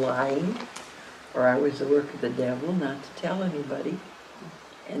I was lying or I was the work of the devil, not to tell anybody.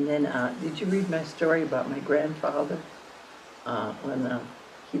 And then, did you read my story about my grandfather? When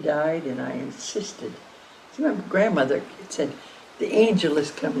he died and I insisted. See, my grandmother said, the angel is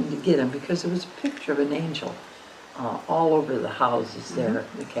coming to get him, because there was a picture of an angel all over the houses there,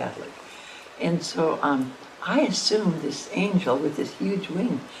 the Catholic. And so I assumed this angel with this huge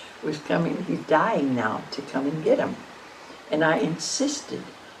wing was coming, he's dying now, to come and get him. And I insisted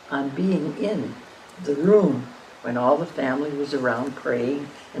on being in the room when all the family was around praying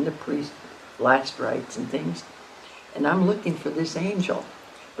and the priest last rites and things. And I'm looking for this angel.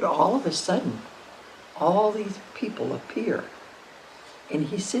 But all of a sudden, all these people appear. And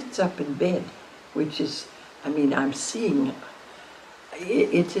he sits up in bed, which is, I'm seeing,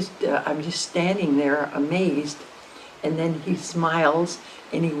 I'm just standing there amazed. And then he smiles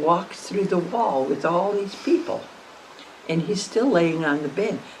and he walks through the wall with all these people. And he's still laying on the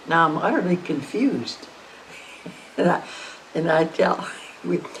bed. Now I'm utterly confused. And I tell,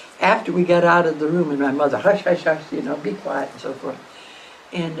 after we got out of the room, and my mother, hush, hush, hush, be quiet and so forth.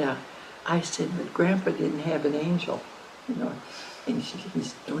 And I said, but Grandpa didn't have an angel, And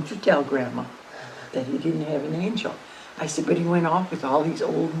he's, don't you tell Grandma that he didn't have an angel. I said, but he went off with all these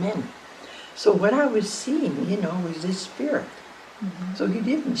old men. So what I was seeing, was this spirit. Mm-hmm. So he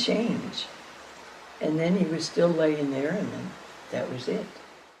didn't change. And then he was still laying there, and then that was it.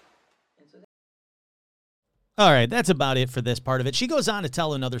 All right, that's about it for this part of it. She goes on to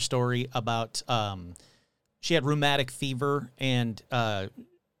tell another story about she had rheumatic fever, and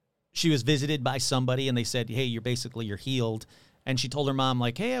she was visited by somebody, and they said, hey, you're healed. And she told her mom,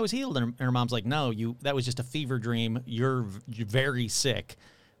 like, hey, I was healed. And her mom's like, no, that was just a fever dream. You're very sick.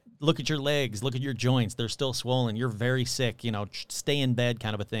 Look at your legs. Look at your joints. They're still swollen. You're very sick. Stay in bed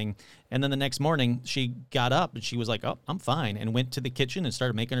kind of a thing. And then the next morning, she got up, and she was like, oh, I'm fine, and went to the kitchen and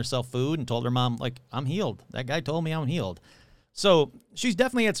started making herself food and told her mom, like, I'm healed. That guy told me I'm healed. So she's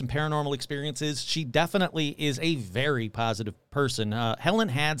definitely had some paranormal experiences. She definitely is a very positive person. Helen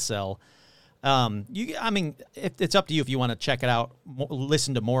Hadsell, it's up to you if you want to check it out,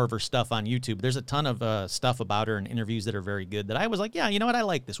 listen to more of her stuff on YouTube. There's a ton of stuff about her and interviews that are very good that I was like, yeah, you know what? I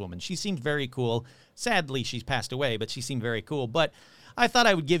like this woman. She seemed very cool. Sadly, she's passed away, but she seemed very cool. But I thought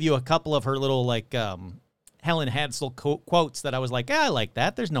I would give you a couple of her little, like, Helen Hadsell quotes that I was like, I like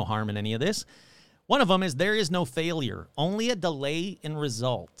that. There's no harm in any of this. One of them is there is no failure, only a delay in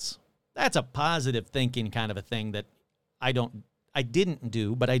results. That's a positive thinking kind of a thing that I didn't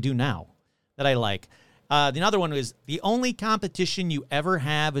do, but I do now, that I like. The other one is the only competition you ever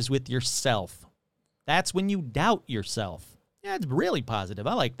have is with yourself. That's when you doubt yourself. Yeah, it's really positive.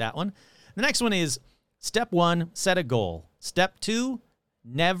 I like that one. The next one is step 1, set a goal. Step 2,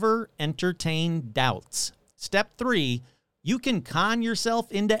 never entertain doubts. Step 3, you can con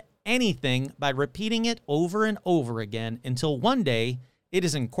yourself into anything by repeating it over and over again until one day it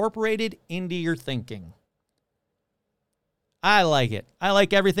is incorporated into your thinking. I like it. I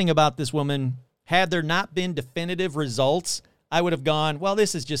like everything about this woman. Had there not been definitive results, I would have gone, well,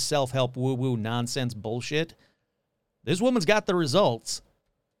 this is just self-help woo-woo nonsense bullshit. This woman's got the results.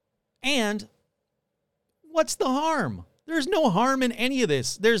 And what's the harm? There's no harm in any of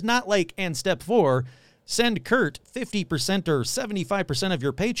this. There's not like, and step 4, send Kurt 50% or 75% of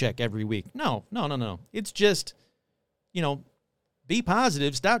your paycheck every week. No. It's just, be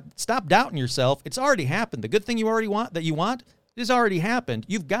positive. Stop doubting yourself. It's already happened. The good thing you want has already happened.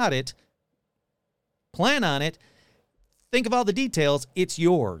 You've got it. Plan on it. Think of all the details. It's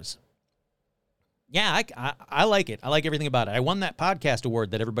yours. Yeah, I like it. I like everything about it. I won that podcast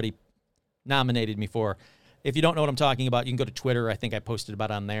award that everybody nominated me for. If you don't know what I'm talking about, you can go to Twitter. I think I posted about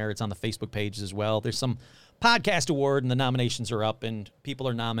it on there. It's on the Facebook page as well. There's some podcast award, and the nominations are up, and people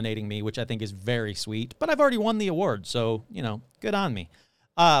are nominating me, which I think is very sweet. But I've already won the award, so, good on me.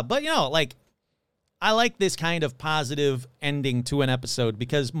 But, I like this kind of positive ending to an episode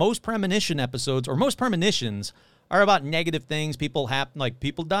because most premonition episodes, or most premonitions, are about negative things. People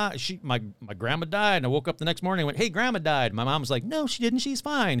die. My grandma died, and I woke up the next morning and went, hey, grandma died. My mom was like, no, she didn't. She's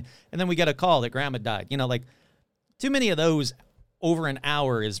fine. And then we get a call that grandma died. Too many of those over an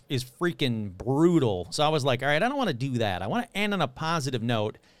hour is freaking brutal. So I was like, all right, I don't want to do that. I want to end on a positive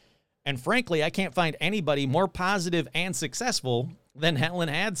note. And frankly, I can't find anybody more positive and successful than Helen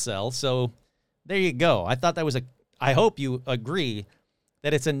Hadsell. So there you go. I thought that was I hope you agree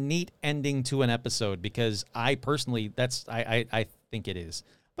that it's a neat ending to an episode because I personally, I think it is.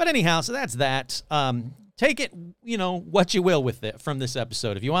 But anyhow, so that's that. Take it, what you will with it from this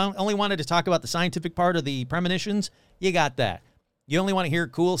episode. If you only wanted to talk about the scientific part of the premonitions, you got that. You only want to hear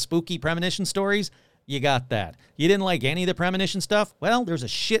cool, spooky premonition stories, you got that. You didn't like any of the premonition stuff? Well, there's a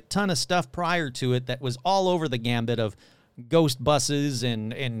shit ton of stuff prior to it that was all over the gambit of ghost buses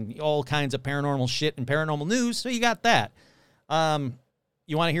and all kinds of paranormal shit and paranormal news, so you got that.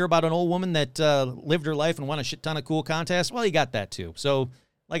 You want to hear about an old woman that lived her life and won a shit ton of cool contests? Well, you got that too. So,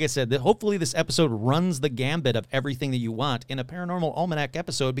 like I said, hopefully this episode runs the gambit of everything that you want in a Paranormal Almanac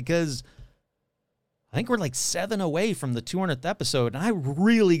episode because I think we're like 7 away from the 200th episode, and I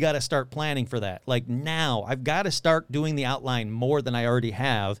really got to start planning for that. Like now, I've got to start doing the outline more than I already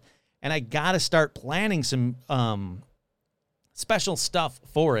have, and I got to start planning some special stuff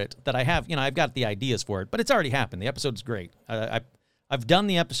for it that I have. I've got the ideas for it, but it's already happened. The episode's great. I've done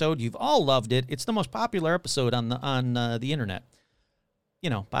the episode. You've all loved it. It's the most popular episode on the internet.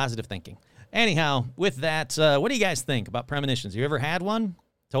 Positive thinking. Anyhow, with that, what do you guys think about premonitions? You ever had one?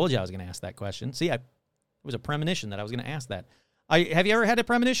 Told you I was going to ask that question. See, it was a premonition that I was going to ask that. Have you ever had a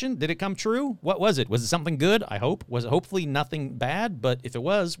premonition? Did it come true? What was it? Was it something good? I hope. Was it hopefully nothing bad? But if it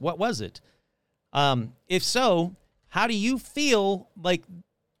was, what was it? If so, how do you feel? Like,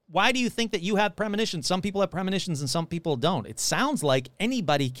 why do you think that you have premonitions? Some people have premonitions and some people don't. It sounds like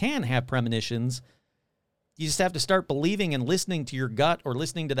anybody can have premonitions. You just have to start believing and listening to your gut or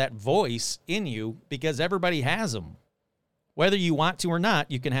listening to that voice in you because everybody has them. Whether you want to or not,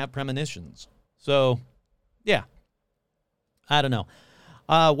 you can have premonitions. So, yeah. I don't know.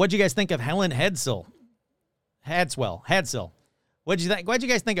 What'd you guys think of Helen Hadsell? Hadsell. What'd you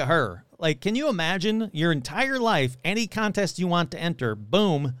guys think of her? Like, can you imagine your entire life, any contest you want to enter,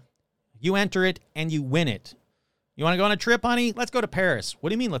 boom, you enter it and you win it. You want to go on a trip, honey? Let's go to Paris. What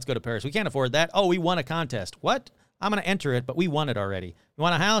do you mean let's go to Paris? We can't afford that. Oh, we won a contest. What? I'm going to enter it, but we won it already. You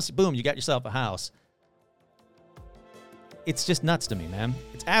want a house? Boom, you got yourself a house. It's just nuts to me, man.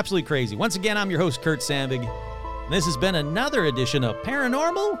 It's absolutely crazy. Once again, I'm your host, Kurt Sandvig. And this has been another edition of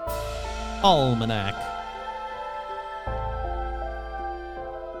Paranormal Almanac.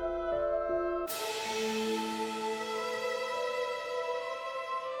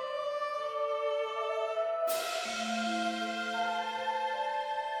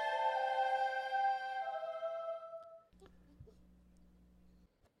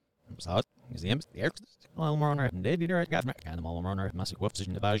 Så, exempelvis, det är allmänna rätten. Det är det rätt kan de allmänna rätten massa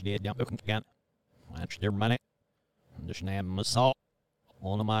kvotsen det var det jag kan. Match their money. Det snäm massa.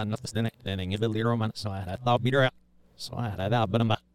 All of my nothing den ingen vill göra man så här att ta bidra. Så här där bara